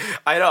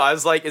 I know, I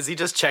was like, is he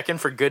just checking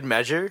for good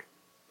measure?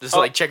 Just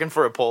like checking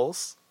for a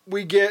pulse.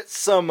 We get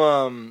some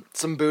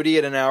booty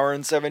at an hour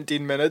and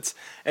 17 minutes,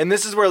 and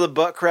this is where the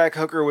butt crack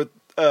hooker with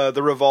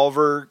the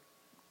revolver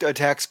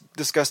attacks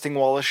disgusting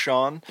Wallace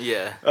Shawn.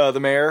 Yeah. The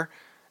mayor.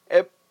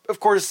 Of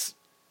course,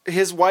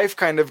 his wife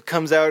kind of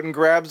comes out and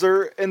grabs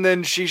her, and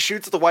then she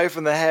shoots the wife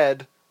in the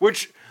head,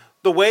 which...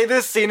 The way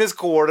this scene is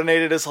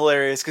coordinated is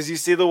hilarious, because you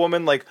see the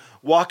woman, like,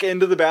 walk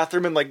into the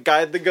bathroom and, like,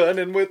 guide the gun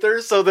in with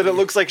her, so that it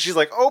looks like she's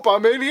like, oh,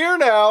 I'm in here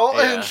now,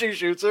 Yeah. and she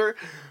shoots her.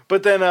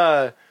 But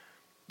then,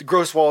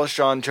 Gross Wallace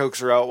Shawn chokes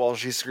her out while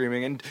she's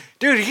screaming, and,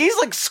 dude, he's,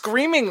 like,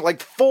 screaming,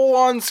 like,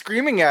 full-on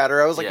screaming at her.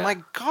 I was like, Yeah. my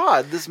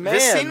God, this man.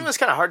 This scene was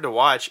kind of hard to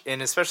watch,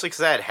 and especially because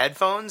I had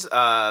headphones.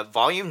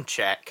 Volume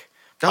check,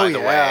 by the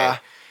yeah. way.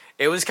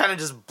 It was kind of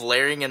just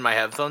blaring in my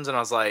headphones, and I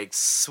was like,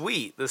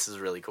 sweet, this is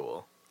really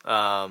cool.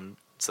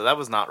 So that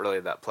was not really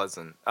that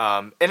pleasant.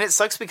 And it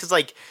sucks because,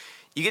 like,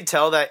 you could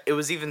tell that it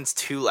was even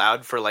too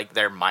loud for, like,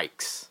 their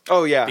mics.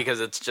 Oh, yeah. Because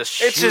it's just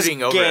It's just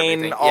shooting over gain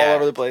everything. all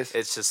over the place.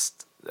 It's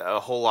just a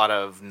whole lot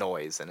of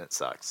noise, and it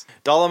sucks.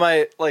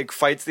 Dolomite, like,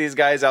 fights these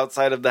guys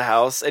outside of the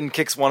house and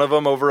kicks one of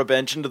them over a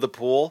bench into the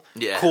pool.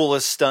 Yeah.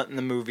 Coolest stunt in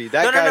the movie.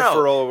 That No. guy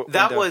for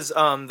That was the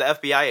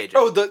FBI agent.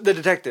 Oh, the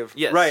detective.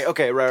 Yes. Right,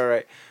 okay,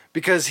 right.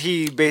 Because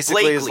he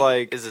basically Blakely is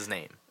like... is his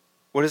name.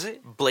 What is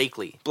it?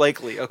 Blakely.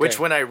 Blakely, okay. Which,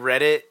 when I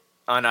read it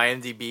on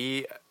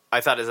IMDb,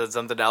 I thought it said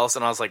something else,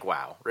 and I was like,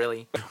 wow,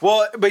 really?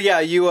 Well, but yeah,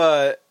 he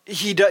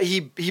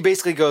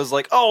basically goes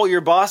like, oh,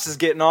 your boss is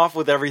getting off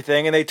with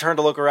everything, and they turn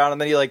to look around,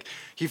 and then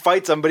he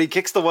fights him, but he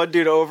kicks the one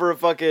dude over a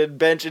fucking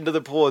bench into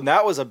the pool, and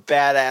that was a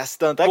badass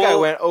stunt. That guy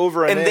went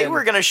over and they in.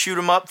 were going to shoot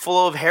him up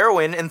full of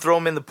heroin and throw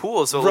him in the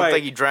pool, so it Right. looked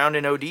like he drowned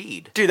and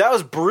OD'd. Dude, that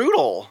was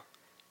brutal.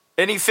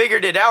 And he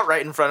figured it out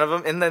right in front of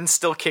him, and then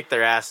still kicked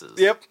their asses.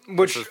 Yep,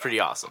 Which was pretty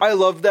awesome. I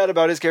love that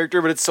about his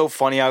character, but it's so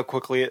funny how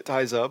quickly it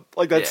ties up.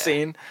 Like that Yeah.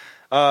 scene.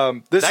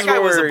 This that is guy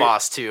was where a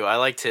boss, too. I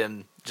liked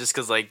him just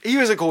because, like, he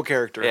was a cool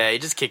character. yeah, he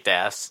just kicked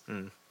ass.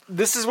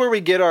 This is where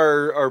we get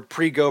our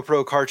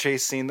pre-GoPro car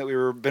chase scene that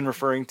we've been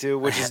referring to,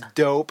 which is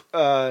dope.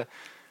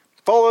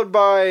 Followed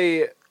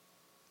by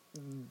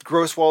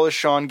Gross Wallace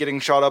Shawn getting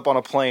shot up on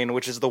a plane,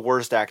 which is the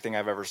worst acting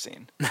I've ever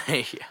seen.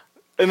 Yeah.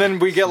 And then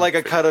we get like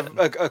a cut of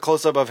a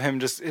close-up of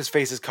him, just his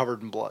face is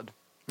covered in blood.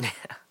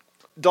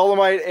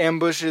 Dolomite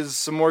ambushes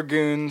some more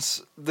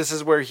goons. This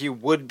is where he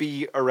would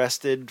be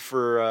arrested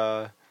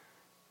for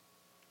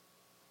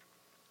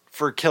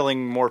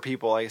killing more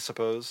people, I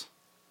suppose.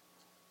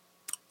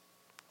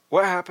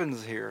 What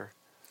happens here?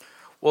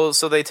 Well,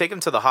 so they take him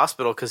to the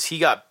hospital because he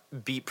got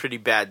beat pretty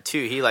bad,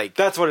 too.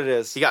 That's what it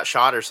is. He got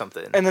shot or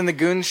something. And then the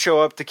goons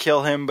show up to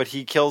kill him, but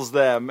he kills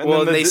them. And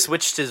well, then they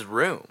switched his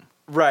room.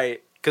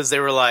 Right. Because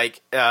they were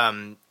like,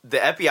 the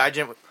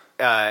FBI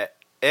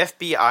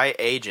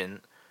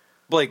agent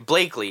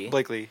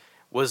Blakely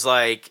was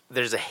like,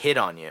 there's a hit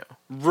on you.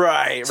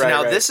 Right, So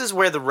now this is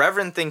where the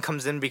Reverend thing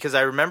comes in, because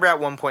I remember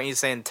at one point he's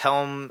saying,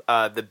 tell him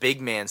the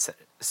big man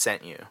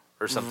sent you,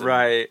 or something.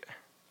 Right.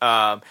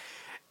 And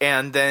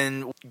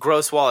then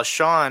Gross Wallace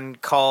Shawn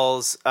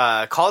calls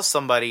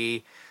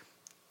somebody.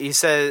 He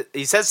says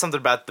something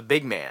about the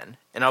big man,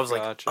 and I was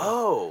Gotcha. like,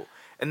 oh.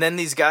 And then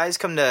these guys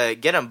come to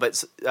get him,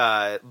 but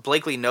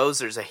Blakely knows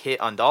there's a hit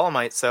on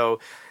Dolomite, so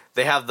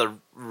they have the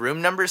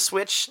room number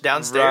switch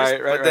downstairs.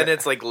 Right, but then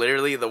it's like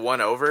literally the one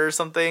over or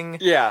something.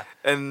 Yeah.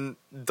 And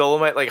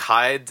Dolomite like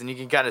hides, and you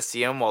can kind of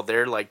see him while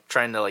they're like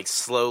trying to like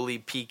slowly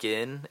peek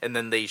in, and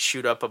then they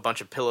shoot up a bunch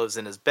of pillows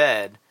in his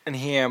bed. And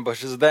he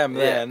ambushes them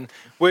Yeah. then,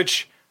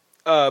 which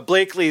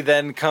Blakely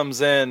then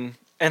comes in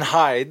and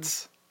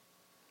hides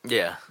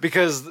Yeah.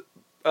 because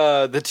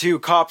the two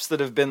cops that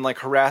have been like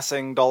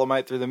harassing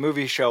Dolomite through the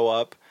movie show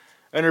up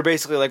and are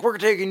basically like, we're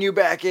taking you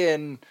back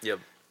in. Yep.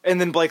 And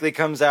then Blakely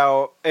comes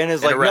out and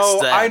is And like, arrests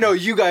no, them. I know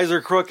you guys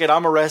are crooked.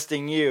 I'm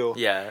arresting you.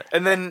 Yeah,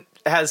 and then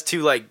has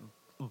two like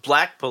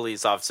black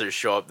police officers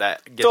show up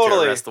that get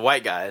Totally. to arrest the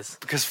white guys.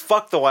 Because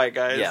fuck the white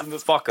guys. Yeah, in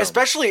this, fuck 'em.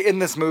 especially in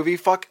this movie.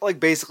 Fuck like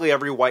basically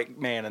every white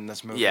man in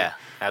this movie. Yeah,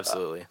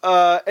 absolutely.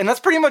 And that's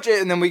pretty much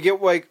it. And then we get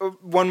like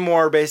one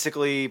more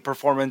basically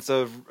performance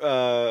of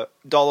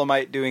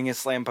Dolomite doing his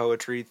slam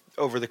poetry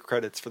over the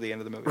credits for the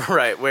end of the movie.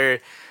 Right, where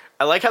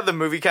I like how the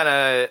movie kind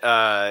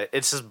of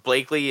it's just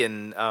Blakely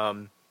and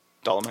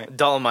Dolomite.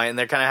 and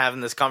they're kind of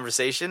having this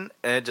conversation,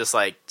 and it just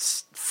like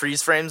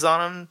freeze frames on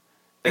them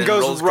And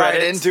goes rolls right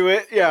credits. into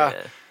it. Yeah.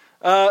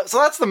 So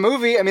that's the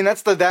movie. I mean,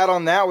 that's the that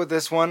on that with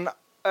this one.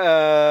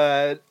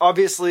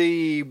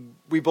 Obviously,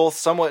 we both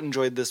somewhat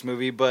enjoyed this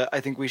movie, but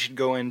I think we should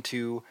go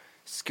into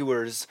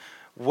skewers.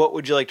 What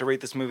would you like to rate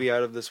this movie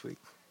out of this week?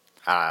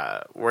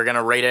 We're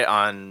gonna rate it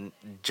on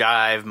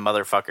Jive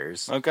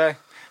Motherfuckers. Okay.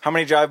 How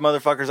many jive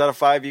motherfuckers out of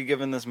 5 you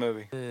giving this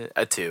movie?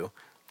 A 2.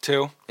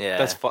 2? Yeah.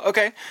 That's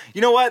okay.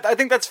 You know what? I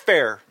think that's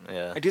fair.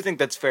 Yeah. I do think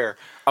that's fair.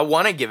 I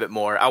want to give it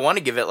more. I want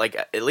to give it like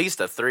at least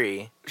a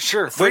 3.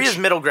 Sure. 3 is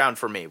middle ground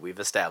for me. We've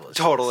established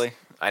this. Totally.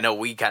 I know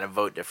we kind of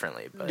vote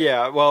differently, but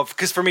Yeah, well,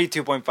 because for me,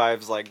 2.5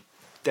 is like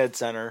dead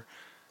center.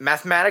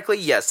 mathematically,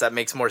 yes, that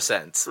makes more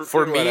sense.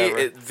 For me,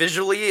 Whatever.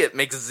 visually, it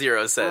makes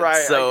 0 sense. Right,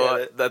 I So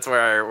get it. that's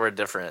where we're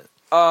different.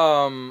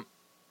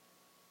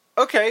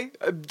 Okay.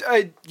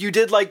 You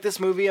did like this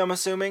movie, I'm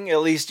assuming?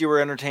 At least you were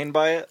entertained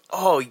by it?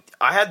 Oh,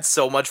 I had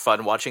so much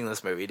fun watching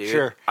this movie, dude.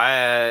 Sure.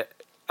 I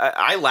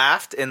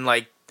laughed, and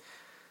like,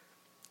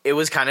 it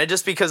was kind of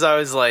just because I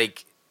was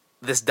like,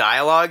 this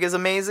dialogue is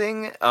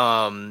amazing.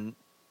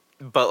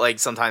 But like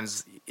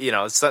sometimes,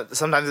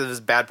 sometimes it was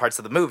bad parts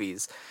of the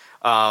movies.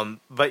 But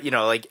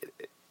like,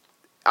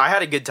 I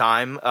had a good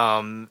time.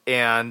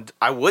 And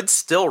I would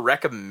still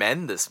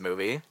recommend this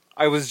movie.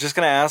 I was just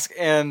gonna ask,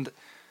 and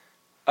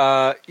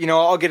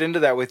I'll get into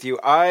that with you.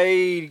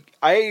 I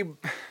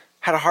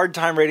had a hard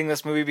time rating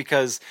this movie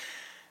because,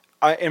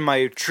 in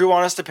my true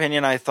honest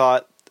opinion, I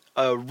thought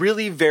a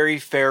really very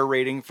fair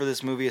rating for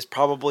this movie is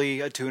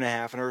probably a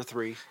 2.5 or a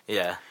 3.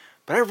 Yeah.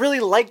 But I really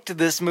liked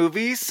this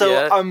movie, so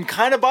Yeah. I'm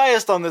kind of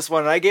biased on this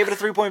one, and I gave it a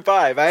 3.5.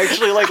 I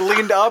actually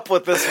leaned up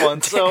with this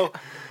one. So,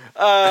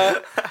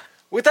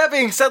 with that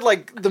being said,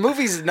 the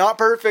movie's not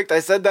perfect. I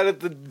said that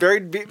at the very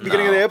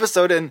beginning of the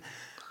episode, and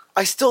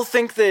I still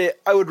think that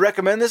I would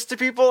recommend this to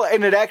people,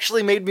 and it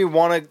actually made me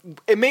want to.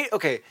 It made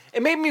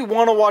me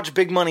want to watch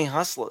Big Money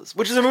Hustlers,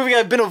 which is a movie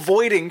I've been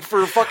avoiding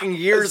for fucking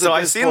years. So at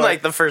I've this seen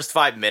point. the first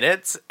 5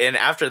 minutes, and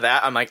after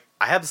that, I'm like,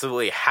 I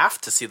absolutely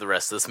have to see the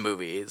rest of this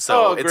movie.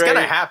 So it's great.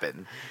 gonna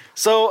happen.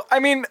 So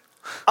I mean,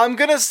 I'm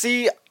gonna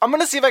see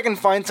if I can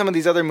find some of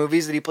these other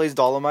movies that he plays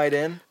Dolomite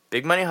in.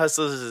 Big Money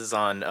Hustlers is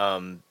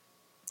on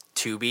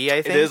Tubi,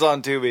 I think. It is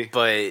on Tubi.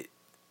 But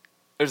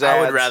There's I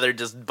would ads. rather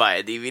just buy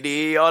a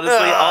DVD, honestly.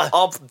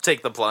 I'll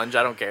take the plunge.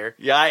 I don't care.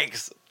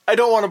 Yikes. I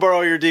don't want to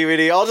borrow your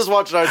DVD. I'll just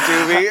watch it on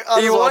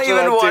Tubi. You won't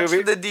even watch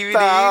the DVD?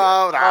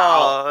 No.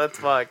 Oh, that's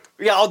fucked.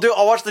 Yeah,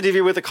 I'll watch the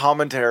DVD with a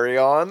commentary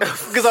on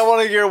because I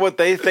want to hear what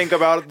they think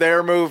about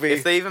their movie.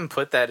 If they even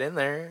put that in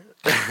there.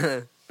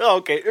 Oh,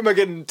 okay. Am I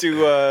getting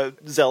too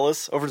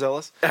overzealous?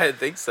 I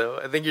think so.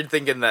 I think you're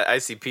thinking that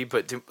ICP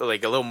put a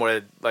little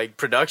more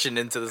production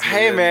into this movie.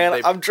 Hey than man,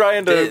 they I'm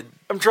trying did.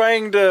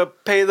 to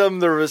pay them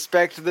the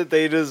respect that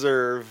they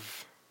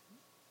deserve,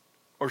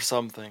 or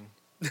something.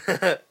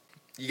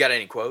 You got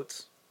any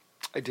quotes?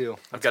 I do.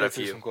 I've got a Let's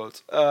go through few. some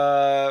quotes.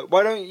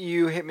 Why don't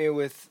you hit me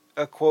with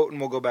a quote and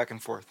we'll go back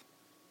and forth.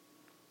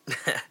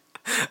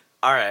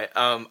 All right.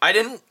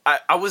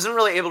 I wasn't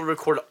really able to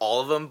record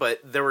all of them,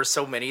 but there were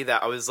so many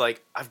that I was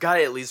like, I've got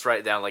to at least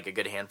write down a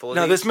good handful of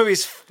No, these. this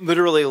movie's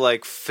literally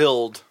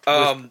filled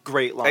with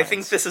great lines. I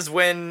think this is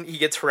when he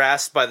gets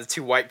harassed by the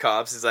two white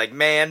cops. He's like,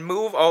 man,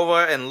 move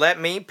over and let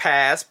me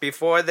pass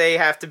before they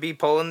have to be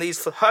pulling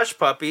these hush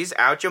puppies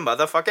out your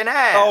motherfucking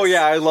ass. Oh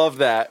yeah, I love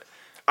that.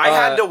 I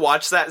had to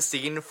watch that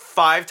scene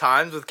 5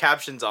 times with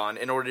captions on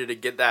in order to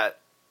get that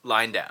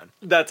line down.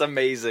 That's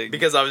amazing.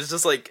 Because I was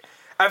just like,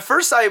 at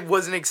first I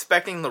wasn't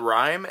expecting the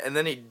rhyme, and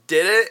then he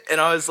did it,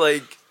 and I was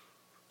like,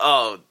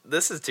 oh,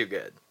 this is too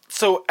good.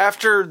 So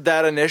after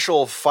that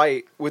initial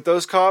fight with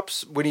those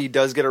cops, when he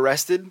does get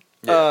arrested,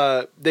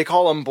 they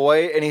call him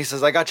boy, and he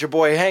says, I got your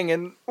boy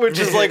hanging, which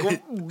is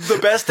the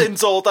best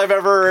insult I've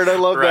ever heard. I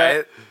love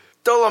Right?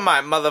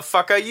 Dolomite,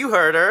 motherfucker, you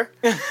heard her.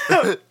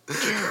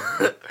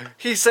 that.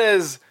 He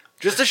says,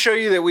 just to show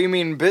you that we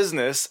mean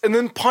business, and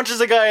then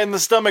punches a guy in the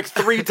stomach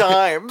 3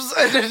 times.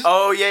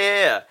 Oh,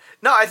 yeah.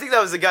 No, I think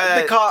that was the guy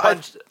that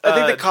punched, I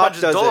think the cop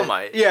punched does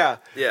Dolomite. it. Yeah.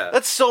 Yeah.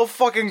 That's so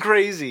fucking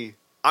crazy.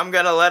 I'm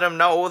gonna let him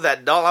know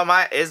that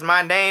Dolomite is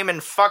my name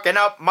and fucking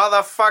up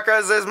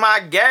motherfuckers is my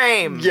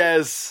game.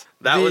 Yes.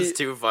 That was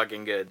too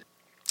fucking good.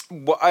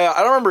 Well, I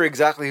don't remember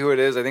exactly who it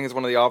is. I think it's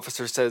one of the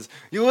officers says,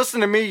 you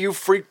listen to me, you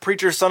freak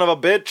preacher son of a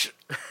bitch.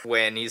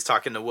 When he's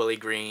talking to Willie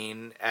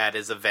Green at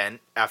his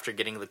event after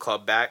getting the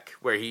club back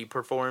where he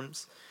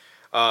performs.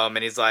 And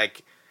he's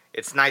like,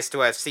 it's nice to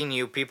have seen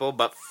you people,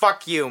 but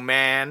fuck you,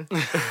 man.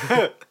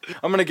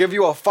 I'm gonna give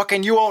you a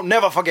fucking you won't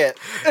never forget.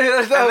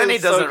 And then he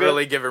doesn't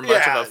really give her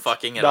much of a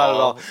fucking at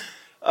all.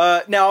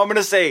 Now I'm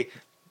gonna say,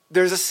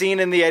 there's a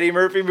scene in the Eddie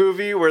Murphy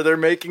movie where they're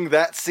making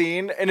that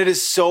scene, and it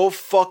is so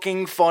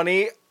fucking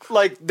funny.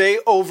 They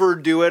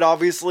overdo it,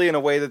 obviously, in a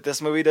way that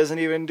this movie doesn't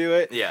even do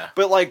it. Yeah.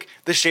 But,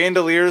 the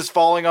chandelier's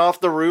falling off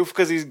the roof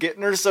because he's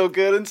getting her so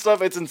good and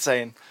stuff. It's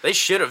insane. They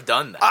should have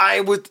done that.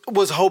 I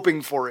was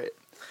hoping for it.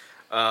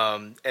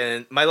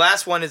 And my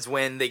last one is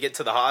when they get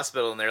to the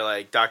hospital and they're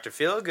like, Dr.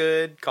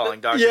 Feelgood,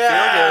 calling Dr.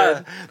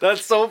 Yeah, Feelgood.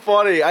 that's so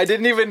funny. I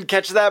didn't even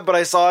catch that, but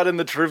I saw it in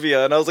the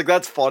trivia, and I was like,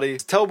 that's funny.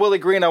 Tell Willie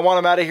Green I want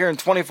him out of here in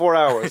 24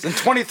 hours, and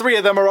 23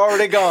 of them are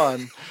already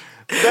gone.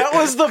 That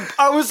was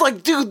I was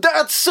like, dude,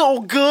 that's so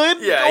good.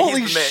 Yeah,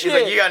 holy he's the man. shit.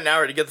 He's like, you got an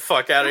hour to get the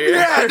fuck out of here.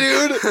 Yeah,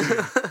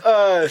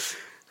 dude.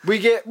 We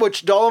get,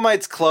 which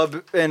Dolomite's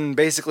club, and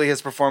basically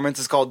his performance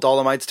is called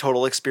Dolomite's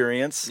Total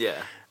Experience.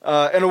 Yeah.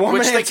 And a woman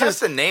Which they answers,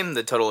 kept the name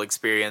The Total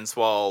Experience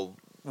while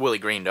Willie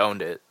Green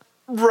owned it.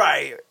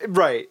 Right.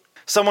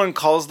 Someone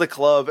calls the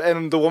club,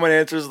 and the woman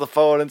answers the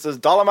phone and says,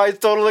 Dolomite's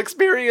Total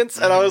Experience.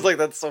 And I was like,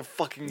 that's so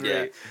fucking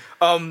great.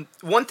 Yeah.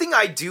 One thing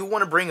I do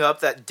want to bring up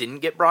that didn't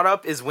get brought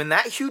up is when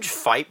that huge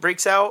fight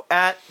breaks out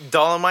at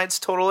Dolomite's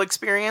Total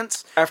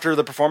Experience. After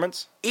the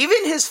performance?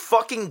 Even his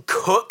fucking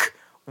cook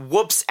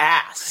whoops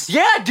ass.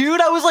 Yeah, dude,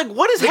 I was like,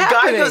 what is The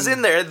happening? guy goes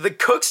in there, the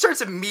cook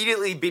starts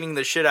immediately beating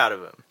the shit out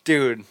of him.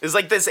 Dude. It's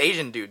like this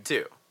Asian dude,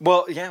 too.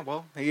 Well, yeah,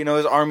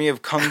 his army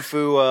of kung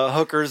fu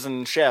hookers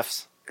and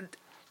chefs.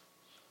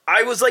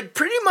 I was like,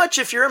 pretty much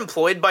if you're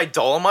employed by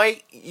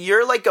Dolomite,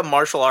 you're like a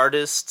martial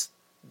artist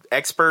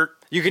expert.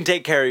 You can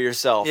take care of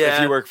yourself if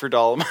Yeah. you work for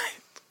Dolomite.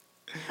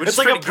 Which It's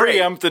is like a pretty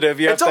great. preemptive.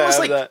 You have It's to almost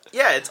have like that.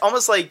 yeah, it's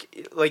almost like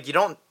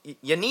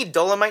you need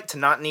Dolomite to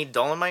not need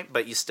Dolomite,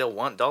 but you still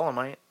want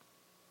Dolomite.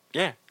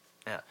 Yeah.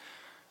 Yeah.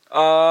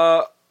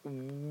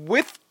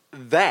 With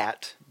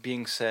that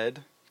being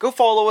said, go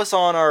follow us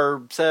on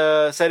our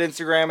said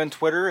Instagram and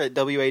Twitter at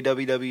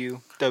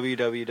WAWWWWW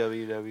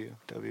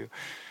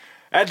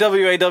at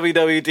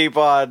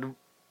WAWWTpod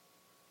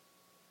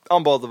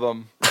on both of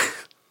them.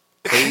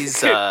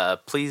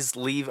 Please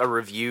leave a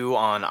review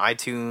on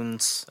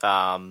iTunes.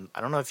 I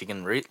don't know if you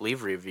can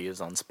leave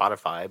reviews on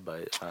Spotify,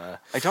 but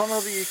I don't know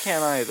that you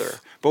can either.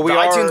 But the we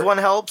are iTunes one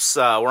helps.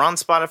 We're on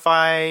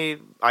Spotify,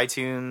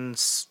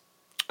 iTunes,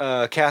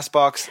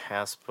 Castbox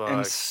Castbox,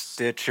 and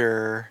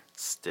Stitcher,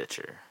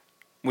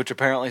 which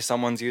apparently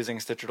someone's using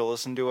Stitcher to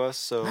listen to us.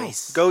 So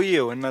Nice. Go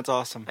you, and that's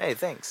awesome. Hey,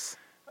 thanks.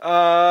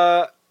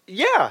 Yeah.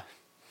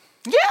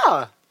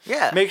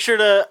 Yeah, Make sure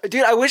to,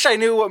 dude. I wish I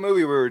knew what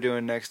movie we were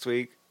doing next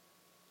week.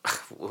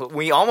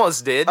 we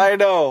almost did. I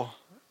know.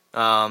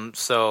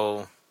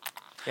 So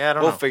yeah, I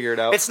don't We'll know. figure it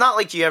out. It's not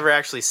like you ever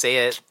actually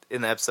say it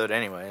in the episode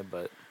anyway,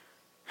 but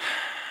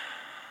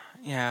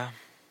Yeah,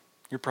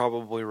 you're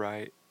probably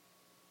right.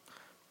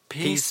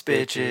 Peace,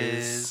 Peace,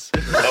 bitches.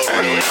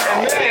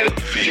 bitches.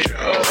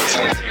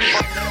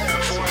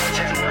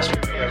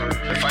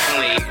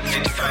 Finally,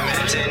 55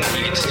 minutes in,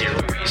 you get to steer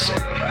a race.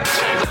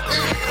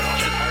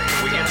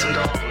 We get some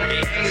dog.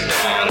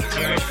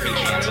 It's pretty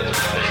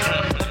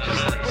canceled.